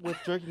help with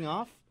jerking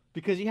off?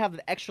 Because you have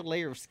the extra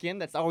layer of skin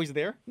that's always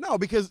there. No,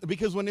 because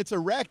when it's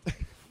erect,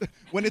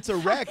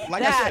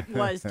 like I That said,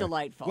 was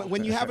delightful.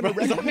 when you have an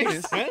erect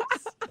penis,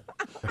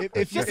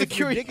 if your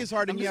curious- dick is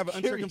hard and I'm you have just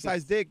an curious.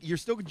 uncircumcised dick, you're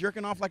still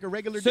jerking off like a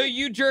regular So dick.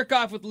 you jerk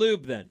off with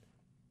lube then?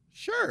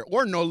 Sure,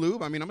 or no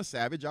lube. I mean, I'm a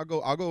savage. I'll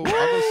go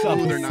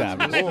smooth or not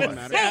Savage. smooth. It doesn't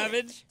matter.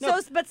 Savage.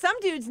 But some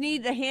dudes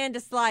need the hand to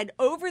slide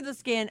over the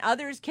skin.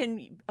 Others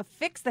can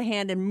affix the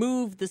hand and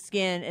move the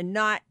skin and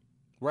not.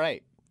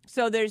 Right.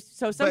 So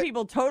some But-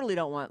 people totally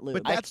don't want lube.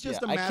 but that's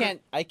just a I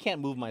matter.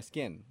 can't move my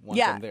skin once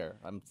Yeah. I'm there.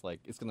 I'm just like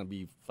it's gonna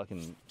be fucking.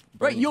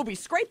 right, burning. you'll be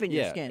scraping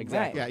your Yeah, skin.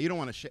 exactly. Yeah, you don't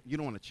want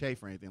to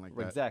chafe or anything like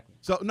that. Exactly.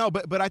 So no,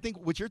 but I think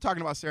what you're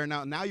talking about, Sarah.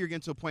 Now you're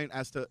getting to a point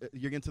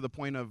you're getting to the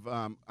point of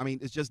I mean,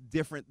 it's just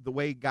different. The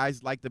way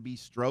guys like to be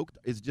stroked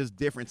is just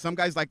different. Some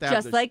guys like to have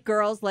Just their- like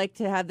girls like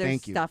to have their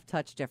Thank you. stuff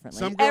touched differently.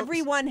 Some girls-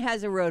 Everyone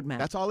has a roadmap.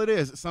 That's all it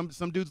is. Some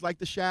dudes like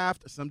the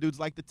shaft. Some dudes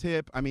like the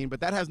tip. I mean, but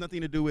that has nothing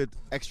to do with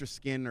extra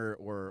skin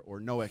or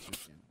no extra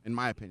skin. In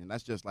my opinion,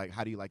 that's just like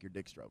how do you like your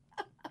dick stroked?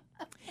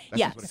 That's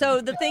Yeah. just what it So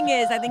comes the thing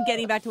is, I think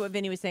getting back to what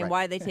Vinny was saying, Right.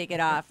 why they take it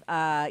off.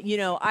 I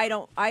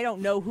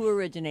don't know who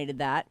originated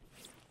that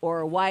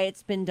or why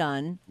it's been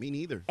done. Me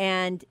neither.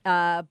 And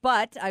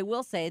but I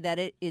will say that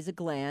it is a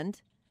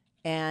gland,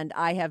 and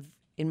I have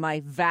in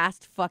my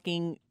vast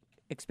fucking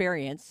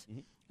experience.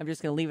 Mm-hmm. I'm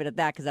just going to leave it at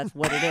that because that's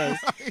what it is.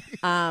 She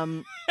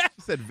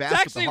said It's vast with the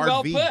actually hard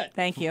well V. put.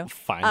 Thank you.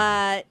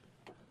 Finally.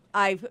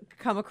 I've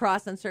come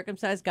across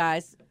uncircumcised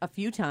guys a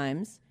few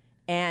times,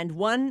 and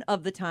one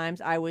of the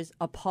times I was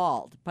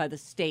appalled by the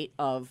state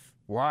of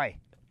Why?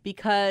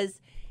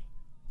 because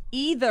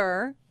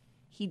either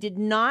he did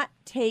not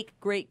take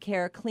great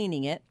care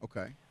cleaning it,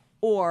 Okay.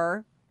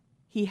 or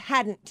he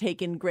hadn't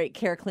taken great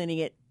care cleaning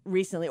it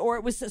recently, or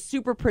it was a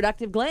super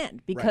productive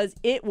gland because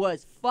it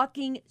was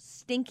fucking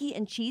stinky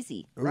and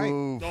cheesy. Right.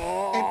 Ooh.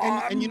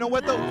 And you know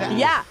what though?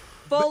 Yeah,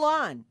 full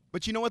on.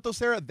 But you know what, though,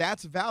 Sarah?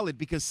 That's valid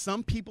because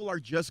some people are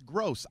just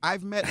gross.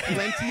 I've met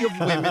plenty of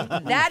women.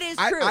 That is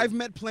true. I've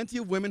met plenty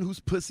of women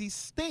whose pussies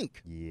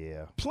stink.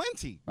 Yeah.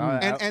 Plenty.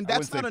 I And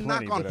that's wouldn't not say a knock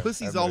plenty, on but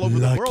pussies I've all met- over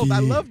the world. I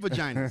love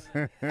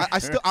vaginas.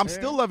 I'm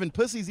still loving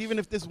pussies, even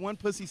if this one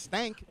pussy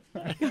stank.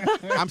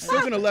 I'm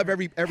still gonna love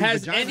every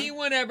Has vagina.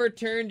 anyone ever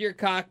turned your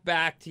cock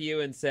back to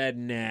you and said,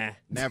 nah?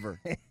 Never.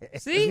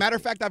 As See? a matter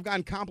of fact, I've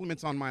gotten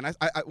compliments on mine.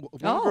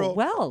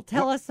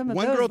 Tell us some of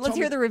one those. girl Let's told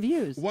hear me- the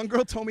reviews. One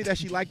girl told me that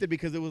she liked it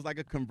because it was like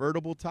a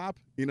convertible top.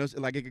 You know,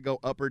 like it could go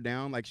up or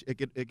down. Like it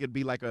could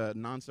be like a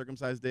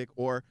non-circumcised dick,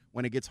 or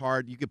when it gets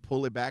hard, you could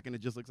pull it back and it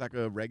just looks like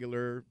a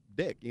regular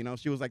dick. You know,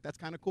 she was like, "That's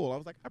kind of cool." I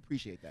was like, "I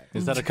appreciate that."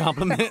 Is that a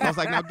compliment? I was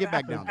like, "Now get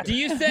back down." Do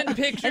you send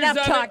pictures Enough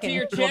of talking,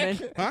 it to your woman.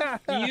 chick? Huh?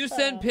 Do you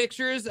send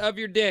pictures of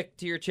your dick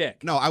to your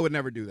chick? No, I would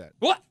never do that.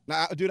 What?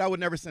 Nah, dude, I would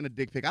never send a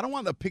dick pic. I don't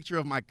want a picture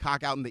of my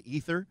cock out in the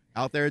ether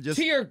out there. Just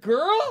To your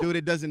girl? dude,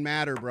 it doesn't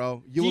matter,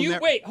 bro. Do will you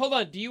never. wait? Hold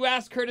on. Do you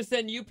ask her to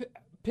send you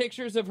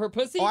pictures of her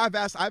pussy? Oh, I've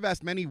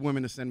asked many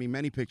women to send me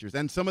many pictures,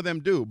 and some of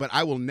them do, but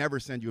I will never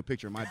send you a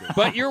picture of my dick.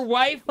 But your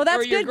wife Well,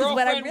 that's or your good, 'cause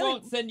what I girlfriend really-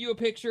 won't send you a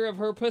picture of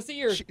her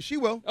pussy, or she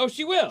will. oh,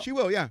 she will. She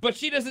will, yeah. But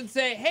she doesn't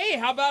say, "Hey,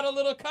 how about a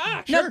little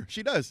cock?" Sure,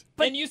 she does.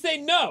 And you say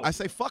no. I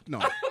say fuck no.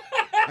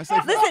 I say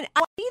fuck. Listen,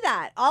 I see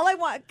that. All I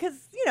want,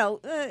 because,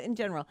 in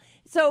general.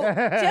 So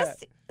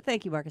just,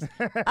 thank you, Marcus.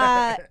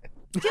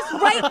 Just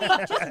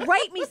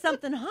write me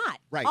something hot.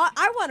 Right.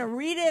 I want to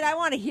read it. I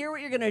want to hear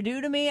what you're going to do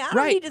to me. I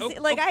don't need to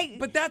see,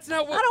 But that's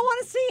not what. I don't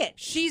want to see it.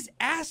 She's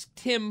asked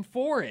him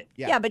for it.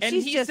 Yeah, but And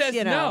she's he just, says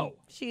no.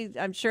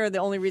 I'm sure the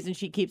only reason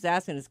she keeps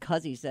asking is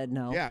because he said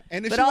no. Yeah,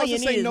 and if But she all wants you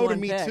to need say is no to one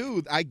me pic.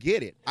 too, I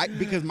get it.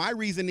 Because my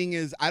reasoning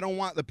is I don't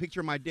want the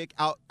picture of my dick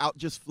out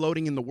just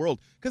floating in the world.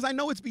 Because I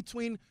know it's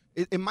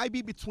it might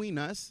be between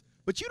us,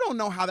 but you don't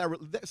know how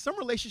some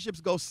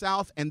relationships go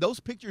south, and those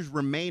pictures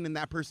remain in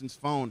that person's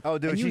phone. Oh,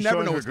 dude, and you she's never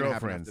showing know her what's gonna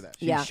happen girlfriends.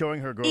 after that. She's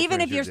showing her girlfriends.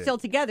 Even if your you're dick. still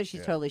together,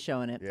 she's totally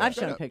showing it. Yeah. I've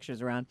Straight shown up.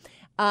 pictures around.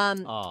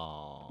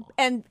 Oh.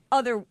 And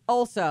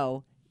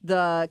also,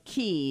 the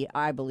key,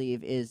 I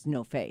believe, is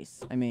no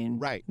face. I mean,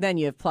 Right. Then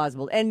you have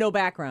plausible and no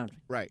background.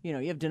 Right. You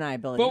have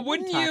deniability. But What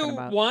wouldn't are talking you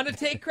about? want to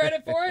take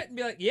credit for it and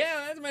be like,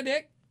 "Yeah, that's my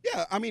dick"?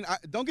 Yeah, I mean,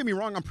 don't get me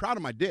wrong. I'm proud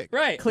of my dick.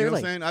 Right.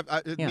 Clearly. You know what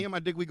I'm saying? Yeah. Me and my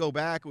dick, we go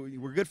back.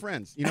 We're good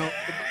friends.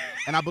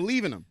 And I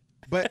believe in him.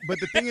 But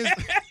the thing is,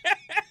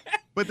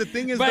 But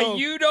though,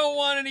 you don't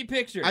want any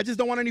pictures. I just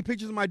don't want any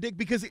pictures of my dick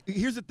because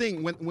here's the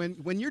thing: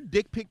 when your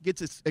dick pic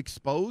gets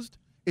exposed,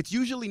 it's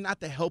usually not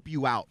to help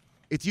you out.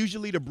 It's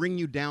usually to bring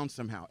you down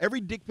somehow.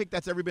 Every dick pic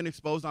that's ever been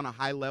exposed on a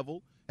high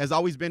level has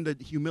always been to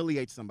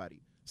humiliate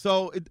somebody.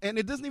 So,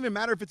 it doesn't even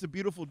matter if it's a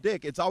beautiful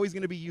dick. It's always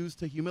going to be used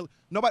to humiliate.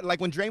 Nobody,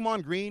 like when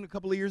Draymond Green a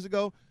couple of years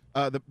ago,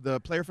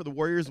 the player for the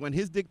Warriors, when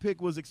his dick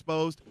pic was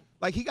exposed,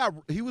 like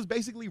he was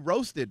basically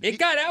roasted. It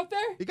got out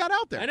there? He got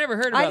out there. I never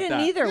heard about I didn't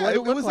that. either. Yeah, What did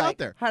it it look was like? out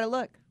there. How'd it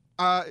look?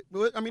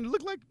 I mean, it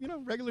looked like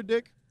regular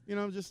dick.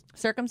 Just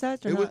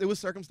Circumcised or it not? was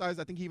circumcised.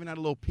 I think he even had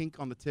a little pink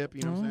on the tip.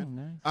 You know what I'm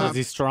saying? nice. Was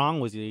he strong?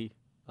 Was he?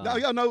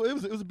 No, it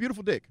was a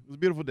beautiful dick. It was a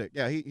beautiful dick.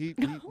 Yeah, he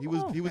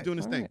was doing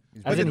his thing.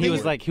 As the in, he thing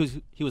was is- like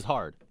he was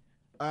hard.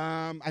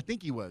 I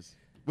think he was,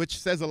 which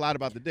says a lot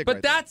about the dick. But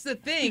right there. that's the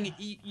thing.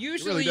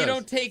 Usually you does.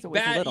 don't take So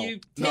it's bad. little. You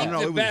No, take no,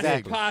 the it was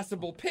best big.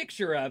 possible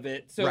picture of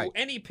it. So Right.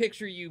 any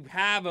picture you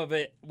have of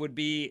it would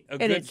be a In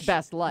good its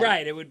best light.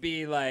 Right. It would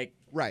be like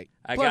right.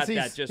 I Plus, got he's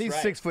that just he's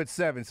right.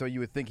 6'7", so you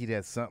would think he'd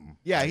have something.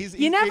 Yeah, he's.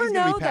 You never he's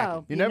gonna know, be packing.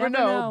 though. You never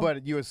know,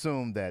 but you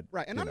assume that.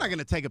 Right, and you I'm know. not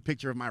gonna take a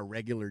picture of my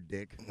regular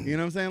dick. You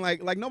know what I'm saying?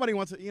 Like nobody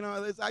wants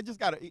to. I just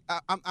gotta.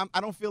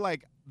 I don't feel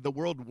like the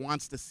world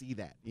wants to see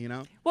that.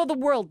 Well, the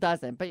world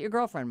doesn't, but your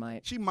girlfriend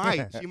might. She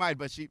might,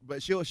 but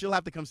she'll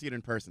have to come see it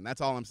in person.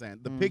 That's all I'm saying.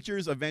 The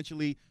pictures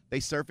eventually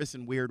they surface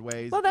in weird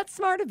ways. Well, that's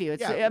smart of you.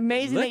 It's Yeah.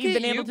 amazing Look that you've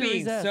at been you able to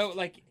being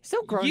resist.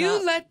 so grown you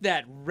up. let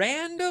that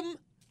random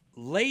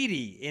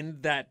lady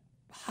in that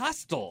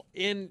hostel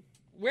in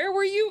where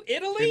were you?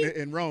 Italy?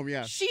 in Rome,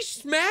 yeah. She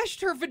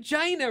smashed her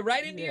vagina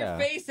right into Yeah. your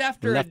face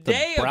after a Left the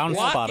day brown of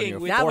spot on walking. your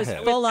with, That was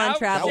forehead. full-on without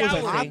travel That was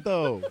Chelsea. showering. hot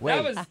though. That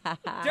Wait. was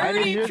didn't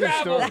dirty hear the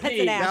travel story. That's tea.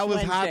 an Ash That was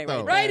Wednesday hot, right though.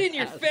 there. Right in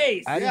your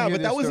face. I didn't Yeah, hear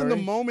but that this was in the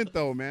story. moment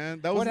though,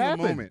 man. That was What in the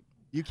happened? moment.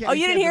 You can't. Oh,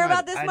 you didn't can't hear deny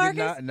about it. this, I did Marcus?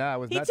 not- no, I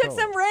was he not took told.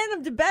 some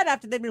random to bed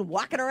after they'd been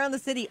walking around the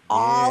city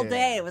all Yeah.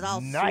 day. It was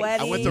all Nice.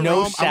 sweaty. I went to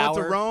No Rome.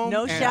 shower.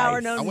 No and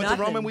shower, no I went to Rome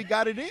nothing. and we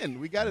got it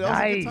in. We got it. That was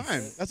a good Nice.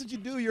 time. That's what you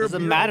do. You're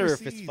Doesn't you're matter if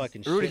it's overseas.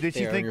 fucking Rudy, shit did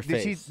she there in your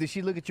think? face. Did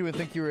she look at you and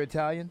think you were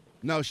Italian?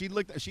 No, she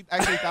actually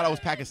thought I was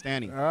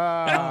Pakistani.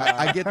 Ah.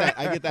 I get that.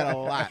 I get that a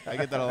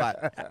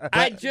lot.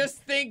 I just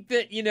think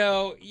that,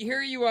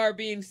 here you are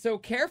being so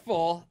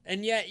careful,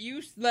 and yet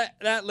you let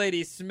that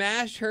lady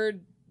smash her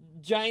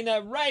vagina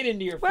right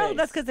into your Well, face.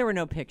 that's because there were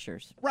no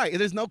pictures. Right.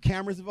 There's no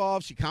cameras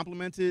involved. She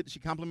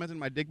complimented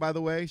my dick, by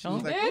the way. She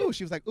was like, did? ooh.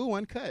 She was like, ooh,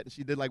 uncut.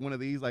 She did like one of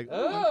these, like, ooh,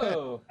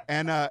 Oh.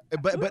 uncut.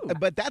 And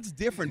but that's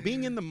different.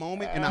 Being in the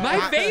moment in a My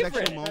hot favorite.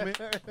 sexual moment.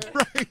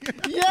 Right.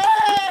 Yeah!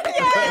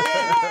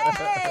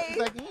 She's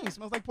like, it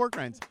smells smells like pork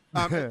rinds.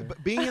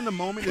 But being in the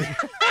moment is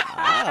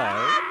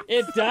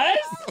It does?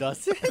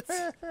 Does it?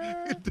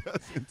 it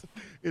doesn't.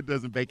 It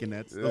doesn't. Bacon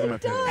nets. Those are my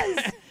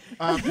favorite.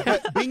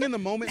 But being in the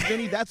moment,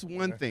 Vinny, that's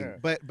one thing.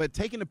 But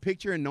taking a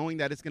picture and knowing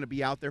that it's going to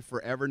be out there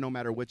forever, no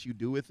matter what you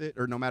do with it,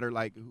 or no matter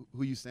like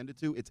who you send it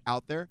to, it's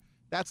out there.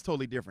 That's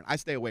totally different. I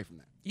stay away from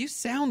that. You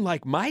sound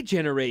like my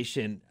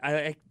generation.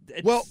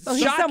 It's Well, Oh,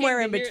 he's shocking somewhere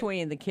to in hear-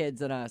 between the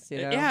kids and us, you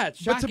know? Yeah, it's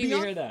But shocking to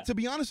hear that. to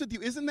be honest with you,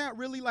 isn't that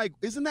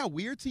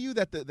weird to you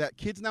that that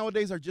kids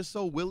nowadays are just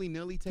so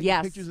willy-nilly taking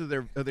Yes. pictures of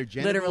their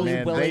genitals? Literally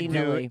Man, they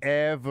willy-nilly. do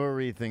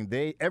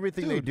everything.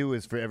 Everything they Dude. do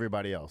is for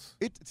everybody else.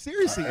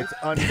 Seriously, It's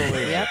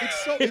unbelievable.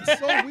 it's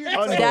so weird. It's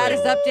like-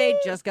 Status update,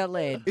 just got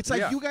laid. It's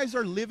like Yeah. you guys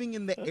are living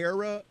in the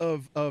era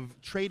of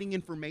trading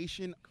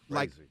information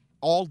like Crazy.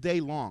 all day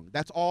long.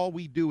 That's all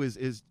we do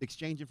is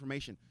exchange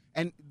information.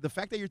 And the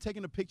fact that you're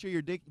taking a picture of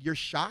your dick, you're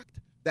shocked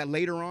that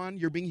later on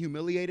you're being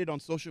humiliated on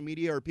social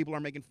media or people are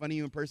making fun of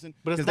you in person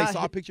But because it's they not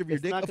saw a picture of your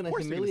it's dick. not Of gonna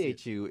course they're gonna see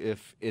humiliate it. you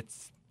if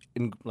it's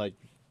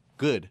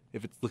good,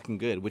 if it's looking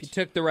good. You Which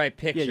took the right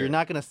picture. yeah, you're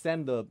not gonna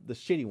send the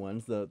shitty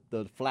ones, the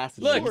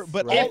flaccid Look, ones.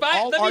 but right? if I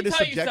all let art me is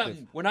tell you subjective.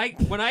 something, when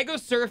I go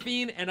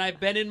surfing and I've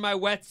been in my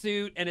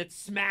wetsuit and it's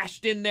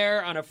smashed in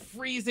there on a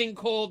freezing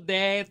cold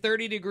day,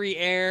 30-degree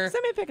air,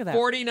 Send me a pic of that.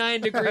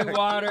 49-degree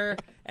water,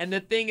 and the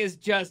thing is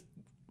just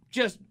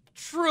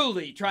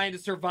truly trying to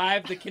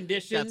survive the Got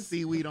conditions.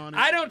 seaweed on it.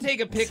 I don't take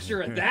a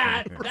picture of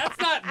that. That's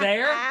not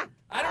there.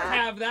 I don't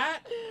have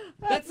that.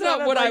 That's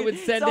not what I would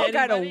send It's all to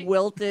kind anybody. of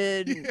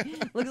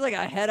wilted. Looks like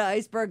a head of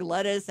iceberg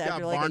lettuce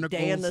after like a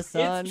day in the barnacles.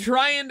 sun. It's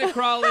trying to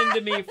crawl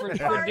into me for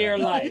dear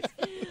life.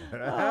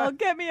 Oh,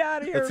 get me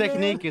out of here. The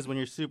technique is when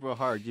you're super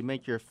hard, you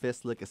make your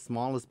fist look as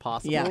small as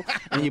possible, Yeah.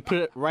 and you put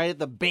it right at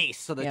the base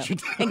so that Yeah. you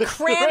And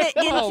cram it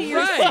into Oh, your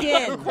right.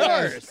 skin. Of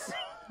course.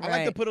 I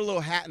like to Right. put a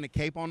little hat and a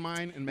cape on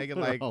mine and make it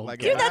like Oh,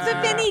 like. Dude, that's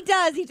what Vinny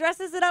does. He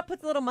dresses it up,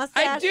 puts a little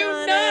mustache do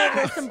on not.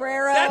 it, a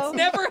sombrero. That's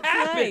never It's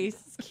happened.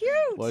 Nice. It's cute.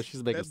 Well,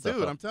 she's making That's, stuff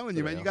dude, up. I'm telling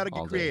you, man, you got to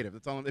all get day. creative.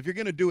 That's all. If you're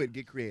gonna do it,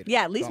 get creative. Yeah,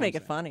 at That's least all I'm make it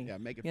saying. funny. Yeah,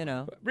 make it. You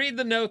know. Read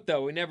the note,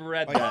 though. We never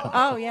read Oh, that. yeah.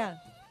 Oh yeah.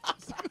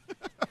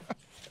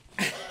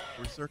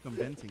 We're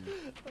circumventing.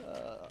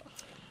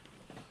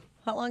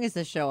 How long is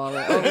this show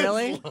already? Oh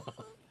really?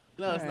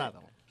 No, it's All not right. that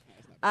one.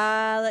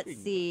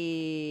 Let's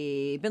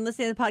see. Been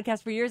listening to the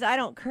podcast for years. I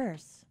don't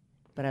curse,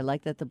 but I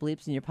like that the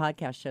bleeps in your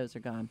podcast shows are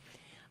gone.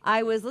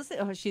 I was listening.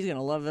 Oh, she's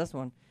gonna love this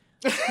one.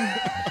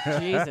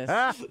 Jesus.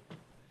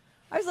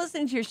 I was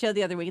listening to your show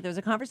the other week. There was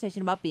a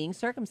conversation about being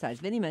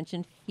circumcised. Vinny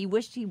mentioned he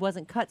wished he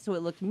wasn't cut so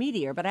it looked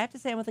meatier, but I have to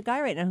say I'm with a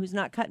guy right now who's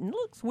not cut and it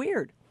looks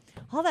weird.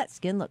 All that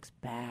skin looks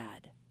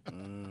bad.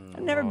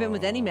 I've never been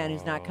with any man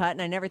who's not cut,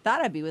 and I never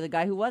thought I'd be with a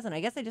guy who wasn't. I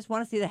guess I just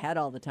want to see the head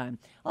all the time.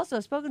 Also,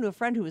 I've spoken to a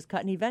friend who was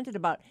cut, and he vented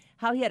about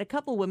how he had a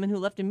couple women who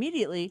left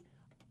immediately,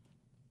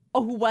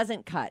 who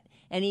wasn't cut.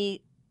 And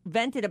he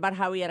vented about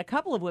how he had a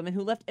couple of women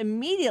who left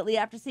immediately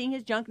after seeing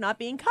his junk not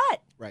being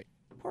cut. Right.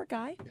 Poor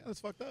guy. Yeah,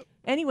 that's fucked up.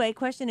 Anyway,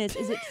 question is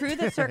it true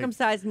that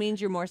circumcised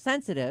means you're more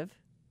sensitive?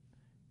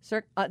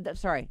 Sorry,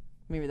 let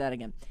me read that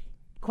again.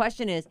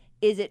 Question is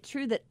it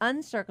true that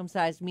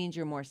uncircumcised means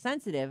you're more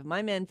sensitive?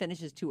 My man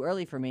finishes too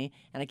early for me,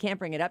 and I can't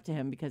bring it up to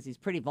him because he's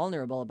pretty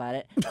vulnerable about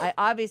it. I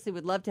obviously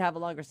would love to have a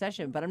longer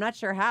session, but I'm not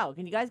sure how.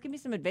 Can you guys give me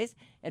some advice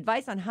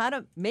on how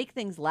to make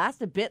things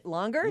last a bit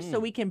longer so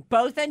we can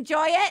both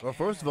enjoy it? Well,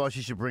 first of all,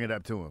 she should bring it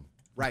up to him.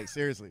 Right.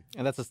 Seriously.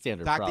 And that's a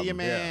standard Talk problem. to your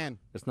man.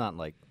 It's not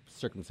like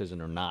circumcision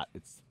or not.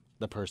 It's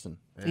the person.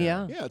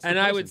 Yeah. Yeah. It's And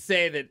the I would person.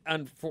 say that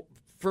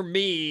for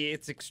me,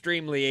 it's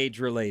extremely age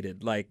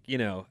related. Like,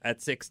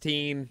 at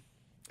 16,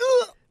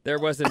 there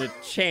wasn't a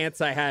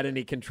chance I had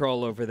any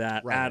control over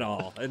that Right. at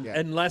all. And, Yeah.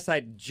 Unless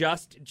I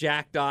just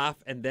jacked off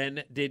and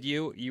then did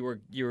you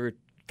were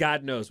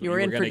God knows what You were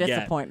in for going to get.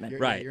 disappointment.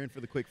 Right. You're in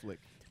for the quick flick.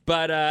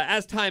 But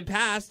as time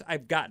passed,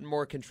 I've gotten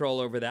more control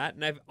over that,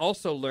 and I've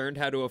also learned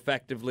how to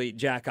effectively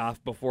jack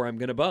off before I'm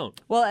going to bone.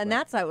 Well, and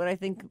that's what I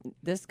think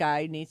this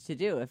guy needs to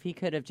do. If he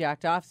could have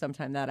jacked off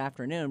sometime that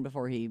afternoon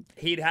before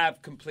He'd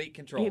have complete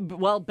control.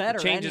 better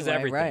It changes anyway,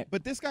 everything. right?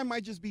 But this guy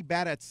might just be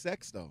bad at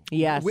sex, though.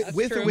 Yes. With, That's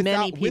with true. or without,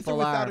 Many with or people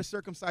without are. a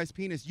circumcised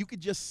penis, you could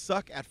just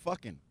suck at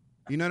fucking.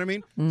 You know what I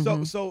mean?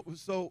 Mhm.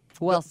 So.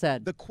 Well the,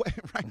 said. The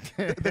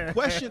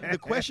question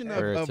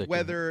Very of articulate.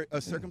 whether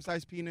a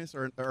circumcised penis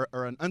or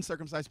an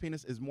uncircumcised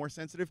penis is more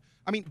sensitive.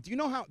 I mean, do you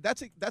know how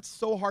that's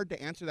so hard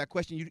to answer that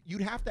question?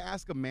 You'd have to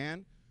ask a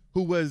man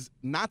who was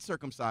not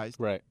circumcised,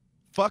 Right.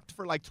 fucked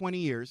for like 20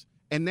 years,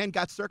 and then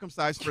got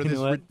circumcised for You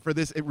know what? for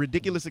this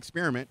ridiculous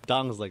experiment.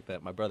 Don was like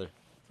that, my brother.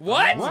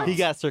 What? He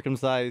got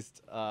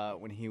circumcised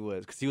when he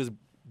was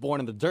born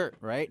in the dirt,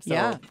 right? So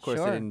Yeah, of course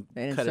sure. they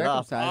didn't cut it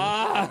off.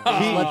 circumcise him.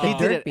 Ah. Let the He dirt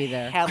did it be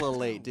there. hella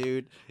late,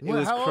 dude. It Well,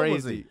 was how old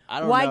was crazy. he? I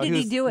don't Why know. did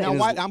he do it? Now, was-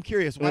 why, I'm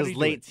curious. It Why was did he do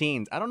late it?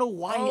 teens. I don't know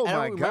why. Oh, I my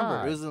don't remember.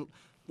 God. It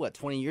was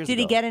 20 years Did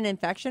ago. he get an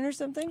infection or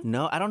something?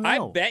 No, I don't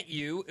know. I bet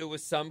you it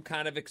was some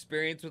kind of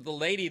experience with a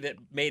lady that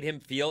made him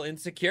feel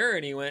insecure,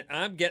 and he went,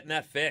 "I'm getting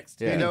that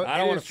fixed. Yeah. You know, I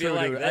don't it want is to feel true,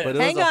 like dude. this." But it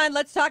was Hang a- on,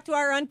 let's talk to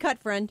our uncut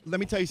friend. Let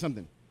me tell you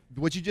something.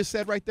 What you just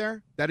said right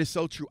there, that is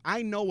so true.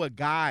 I know a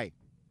guy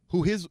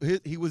who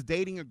he was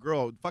dating a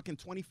girl, fucking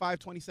 25,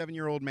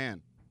 27-year-old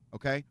man,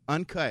 okay,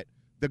 uncut.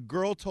 The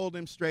girl told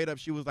him straight up,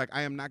 she was like,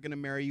 I am not gonna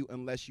marry you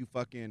unless you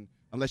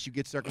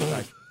get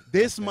circumcised.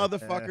 This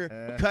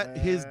motherfucker cut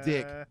his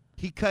dick.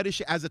 He cut his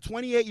shit. As a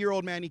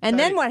 28-year-old man, he cut And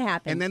then it. what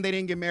happened? And then they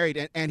didn't get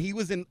married. And he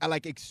was in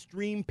like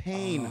extreme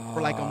pain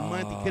for like a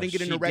month. He couldn't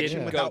get an she erection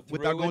didn't without go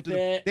going through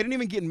through with it? They didn't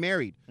even get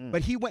married.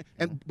 But he went.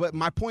 But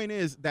my point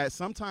is that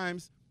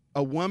sometimes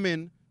a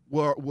woman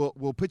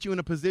will put you in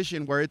a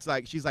position where it's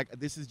like, she's like,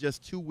 this is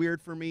just too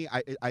weird for me.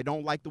 I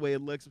don't like the way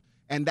it looks.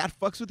 And that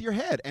fucks with your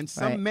head. And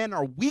some men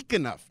are weak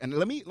enough. And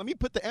let me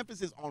put the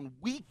emphasis on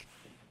weak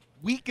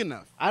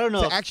enough. I don't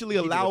know to if actually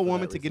he did allow it a for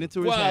woman that to get reason.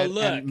 into his Well, head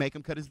look. and make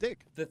him cut his dick.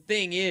 The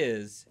thing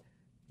is,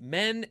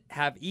 men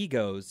have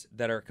egos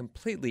that are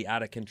completely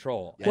out of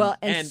control. Well,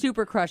 and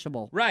super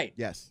crushable. Right.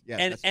 Yes.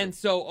 And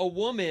so a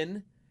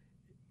woman,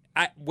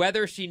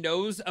 whether she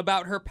knows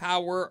about her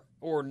power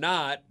or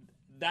not,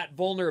 that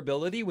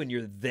vulnerability when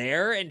you're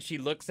there and she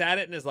looks at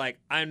it and is like,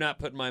 I'm not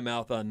putting my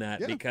mouth on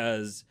that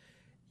because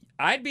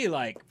I'd be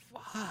like,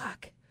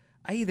 fuck,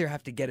 I either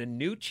have to get a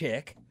new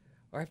chick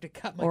or I have to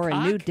cut my Or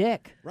cock. a new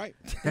dick. Right.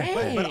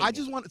 Dang. But I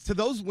just want to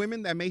those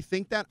women that may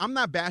think that, I'm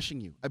not bashing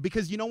you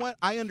because you know what?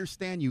 I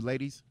understand you,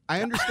 ladies.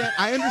 I understand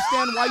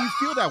why you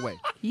feel that way.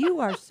 You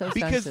are so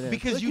sensitive.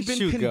 Because you've at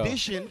been you go.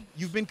 conditioned.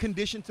 You've been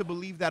conditioned to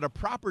believe that a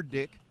proper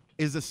dick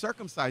is a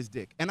circumcised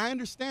dick, and I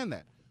understand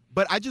that.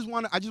 But I just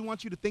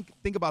want you to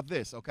think about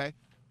this, okay?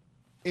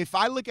 If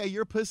I look at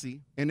your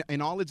pussy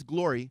in all its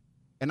glory,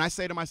 and I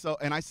say to myself,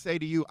 and I say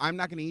to you, I'm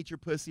not going to eat your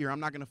pussy or I'm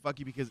not going to fuck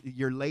you because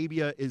your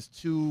labia is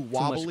too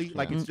wobbly.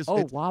 much, It's just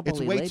wobbly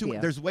it's way too.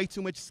 labia. There's way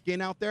too much skin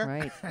out there.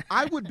 Right.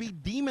 I would be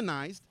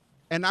demonized,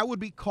 and I would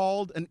be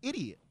called an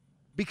idiot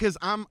because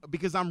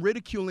I'm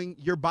ridiculing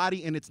your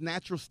body in its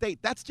natural state.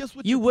 That's just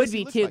what You your would pussy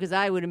be looks too, like. because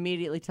I would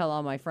immediately tell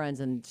all my friends,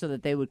 and so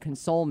that they would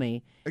console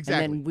me.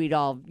 Exactly. And then we'd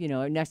all,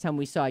 next time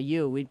we saw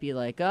you, we'd be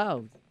like,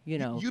 oh,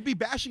 You'd be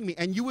bashing me,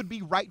 and you would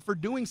be right for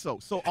doing so.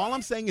 So all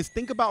I'm saying is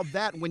think about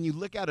that when you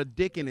look at a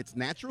dick in its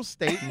natural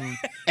state,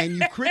 and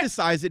you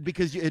criticize it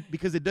because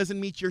it doesn't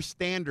meet your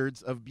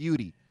standards of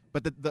beauty.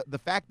 But the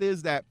fact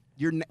is that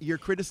you're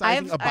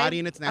criticizing a body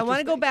in its natural I want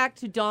to state. go back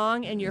to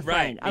Dong and your Right,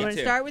 friend. I me want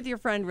to too. start with your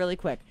friend really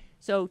quick.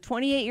 So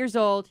 28 years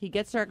old, he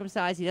gets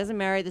circumcised. He doesn't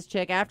marry this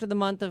chick. After the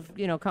month of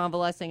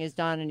convalescing is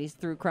done, and he's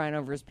through crying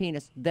over his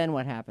penis. Then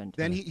what happened?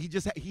 Then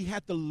he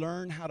had to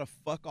learn how to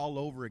fuck all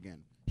over again.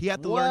 He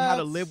had to learn how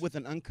to live with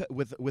an uncut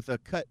with a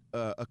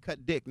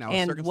cut dick. Now, a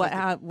And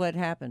circumcised what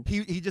happened?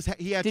 dick.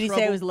 He had Did he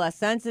trouble. say it was less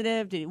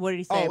sensitive? What did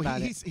he say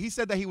about it? He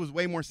said that he was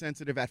way more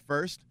sensitive at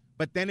first,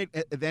 but then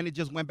it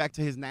just went back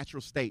to his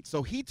natural state.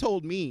 So he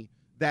told me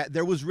that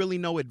there was really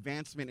no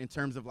advancement in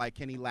terms of like,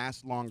 can he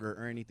last longer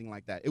or anything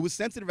like that. It was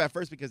sensitive at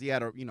first because he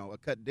had a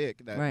cut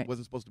dick that Right.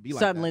 wasn't supposed to be like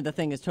Suddenly, that. the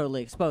thing is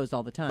totally exposed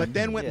all the time. But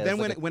then when Yeah, it's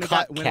like it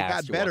a got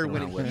cast you're better, walking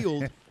when around it with.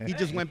 healed, he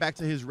just went back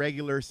to his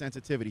regular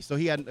sensitivity. So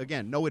he had,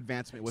 again, no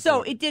advancement so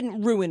whatsoever. it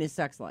didn't ruin his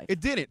sex life. It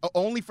didn't.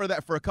 Only for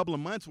a couple of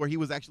months where he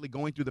was actually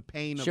going through the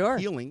pain of Sure.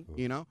 healing,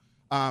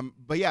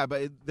 But yeah,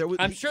 there was.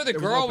 I'm sure the there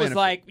was no girl was benefit.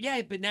 like,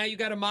 yeah, but now you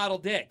got a model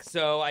dick,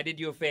 so I did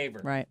you a favor.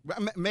 Right.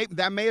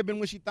 That may have been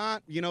what she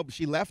thought.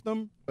 She left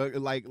him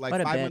like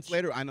What a 5 months bitch.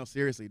 later. I know,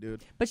 seriously,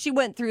 dude. But she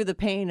went through the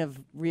pain of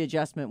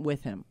readjustment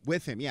with him.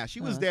 With him, yeah, she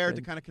was that's there good.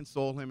 to kind of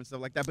console him and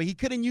stuff like that. But he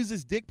couldn't use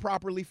his dick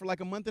properly for like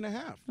a month and a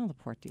half. Oh, the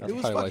poor dear. It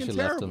was Probably why fucking she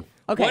left terrible. him.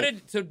 Okay.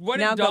 What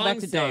Now did go Dong back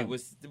to say? Dong.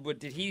 What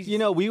did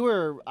he?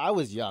 I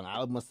was young.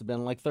 I must have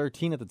been like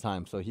 13 at the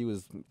time, so he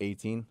was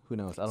 18. Who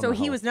knows? I don't So know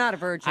he how- was not a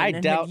virgin I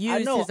and doubt. had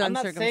used his I'm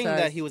not uncircumcised. saying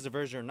that he was a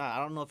virgin or not. I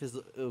don't know if it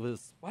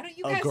was Why don't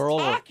you a guys girl.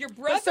 talk? Your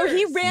brothers. So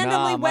he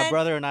randomly Nah, my went.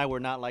 brother and I were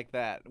not like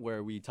that,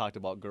 where we talked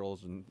about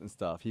girls and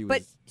stuff. He was.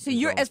 But so his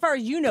you're, own. as far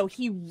as you know,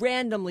 he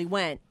randomly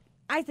went.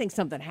 I think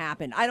something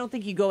happened. I don't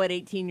think you go at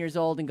 18 years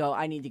old and go,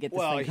 I need to get this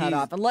Well, thing cut he's-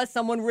 off, unless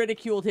someone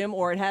ridiculed him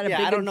or it had a yeah,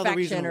 big I don't know the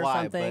infection reason or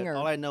why, something. but Or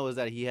all I know is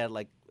that he had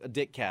like a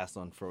dick cast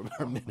on for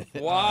a minute.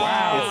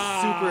 Wow.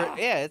 It's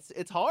super. Yeah,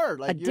 it's hard.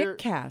 Like a dick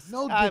cast.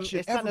 No dick should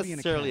it's not ever be in a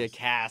necessarily cast. a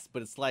cast,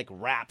 but it's like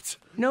wrapped.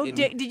 No in-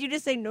 dick. Did you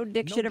just say no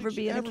dick No should dick ever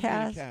be in a ever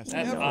cast? That's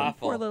Ever.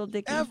 awful. Poor little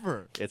dick.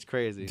 Ever. It's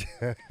crazy.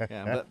 Yeah,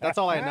 but that's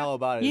all I know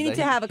about it. You is need that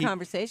to he- have a he-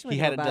 conversation with he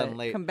him had it about done it.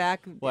 late. Come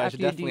back Well, I after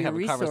should you do definitely your have a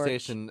research.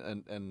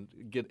 conversation and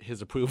get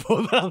his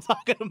approval that I'm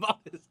talking about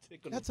his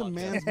dick on the That's a podcast.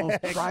 man's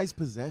most prized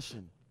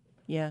possession.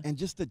 Yeah. And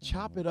just to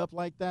chop it up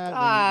like that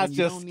Ah, when it's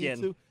you just don't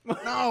skin. need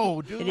to.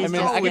 No, dude. It is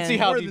mean, just I can skin. see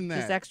how more he- than that.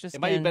 Just extra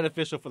It might be skin.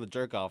 beneficial for the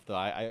jerk off, though.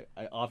 I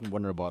often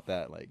wonder about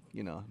that, like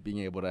being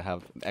able to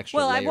have an extra.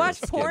 Well, layer I've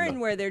watched of skin. porn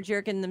where they're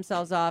jerking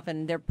themselves off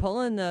and they're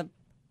pulling the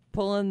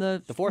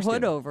foreskin.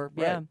 hood over.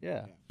 Right, Yeah.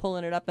 yeah.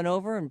 Pulling it up and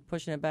over and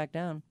pushing it back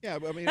down. Yeah,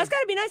 but I mean, That's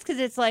got to be nice because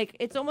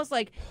it's almost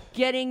like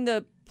getting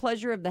the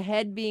pleasure of the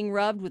head being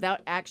rubbed without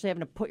actually having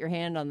to put your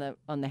hand on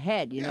the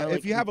head. You know, like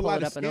if you have a pull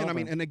lot it of up and skin, I over.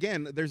 mean, and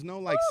again, there's no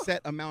like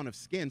set amount of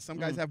skin. Some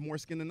guys have more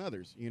skin than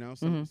others.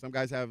 Some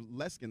guys have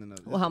less skin than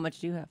others. Well, how much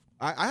do you have?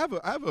 I have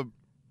a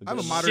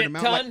moderate Shit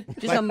amount. ton? Like,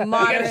 Just a You got a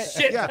moderate.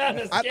 shit yeah, ton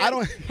of I skin?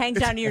 don't. Hangs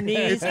down to your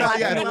knees. It's not.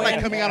 Yeah, flapping it's in not the like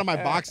wind. coming out of my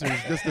boxers.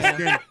 Just the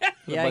skin.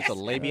 A bunch of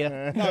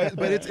labia. No,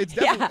 but it's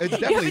definitely it's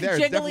definitely there.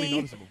 It's definitely Jiggly,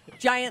 noticeable.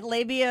 giant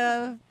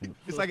labia.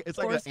 It's like an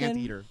foreskin.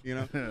 anteater, you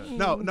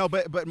know. No,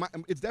 but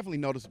it's definitely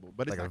noticeable.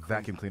 But it's Like a not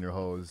vacuum cleaner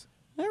hose.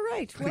 All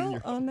right.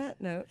 Well, on that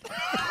note,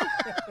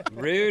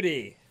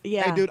 Rudy.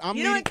 yeah. Hey, dude, I'm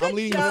You know leading. what? I'm Good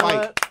leading show. the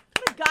fight.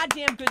 What a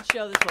goddamn good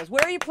show this was.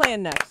 Where are you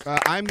playing next?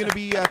 I'm gonna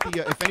be at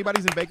the. If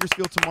anybody's in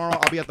Bakersfield tomorrow,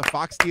 I'll be at the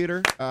Fox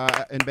Theater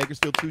in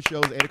Bakersfield. 2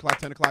 shows, 8 o'clock,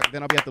 10 o'clock.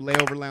 Then I'll be at the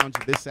Layover Lounge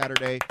this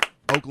Saturday,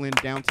 Oakland,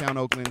 downtown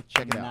Oakland.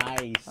 Check it out.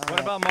 Nice. What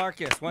about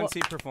Marcus? When's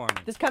he performing?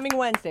 This coming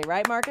Wednesday,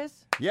 right,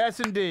 Marcus? Yes,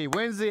 indeed.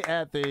 Wednesday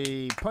at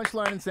the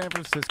Punchline in San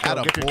Francisco.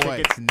 Atta Get your boy.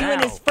 tickets now.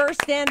 Doing his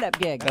first stand-up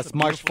gig. That's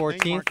March Beautiful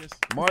thing,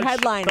 14th. Marcus. March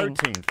headlining.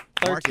 13th.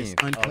 Marcus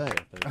 13th. Uncut.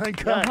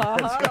 Okay. Uncut.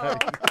 That's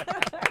right.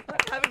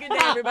 Have a good day,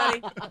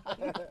 everybody.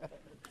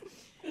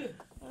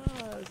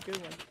 Oh, that was a good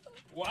one.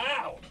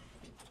 Wow.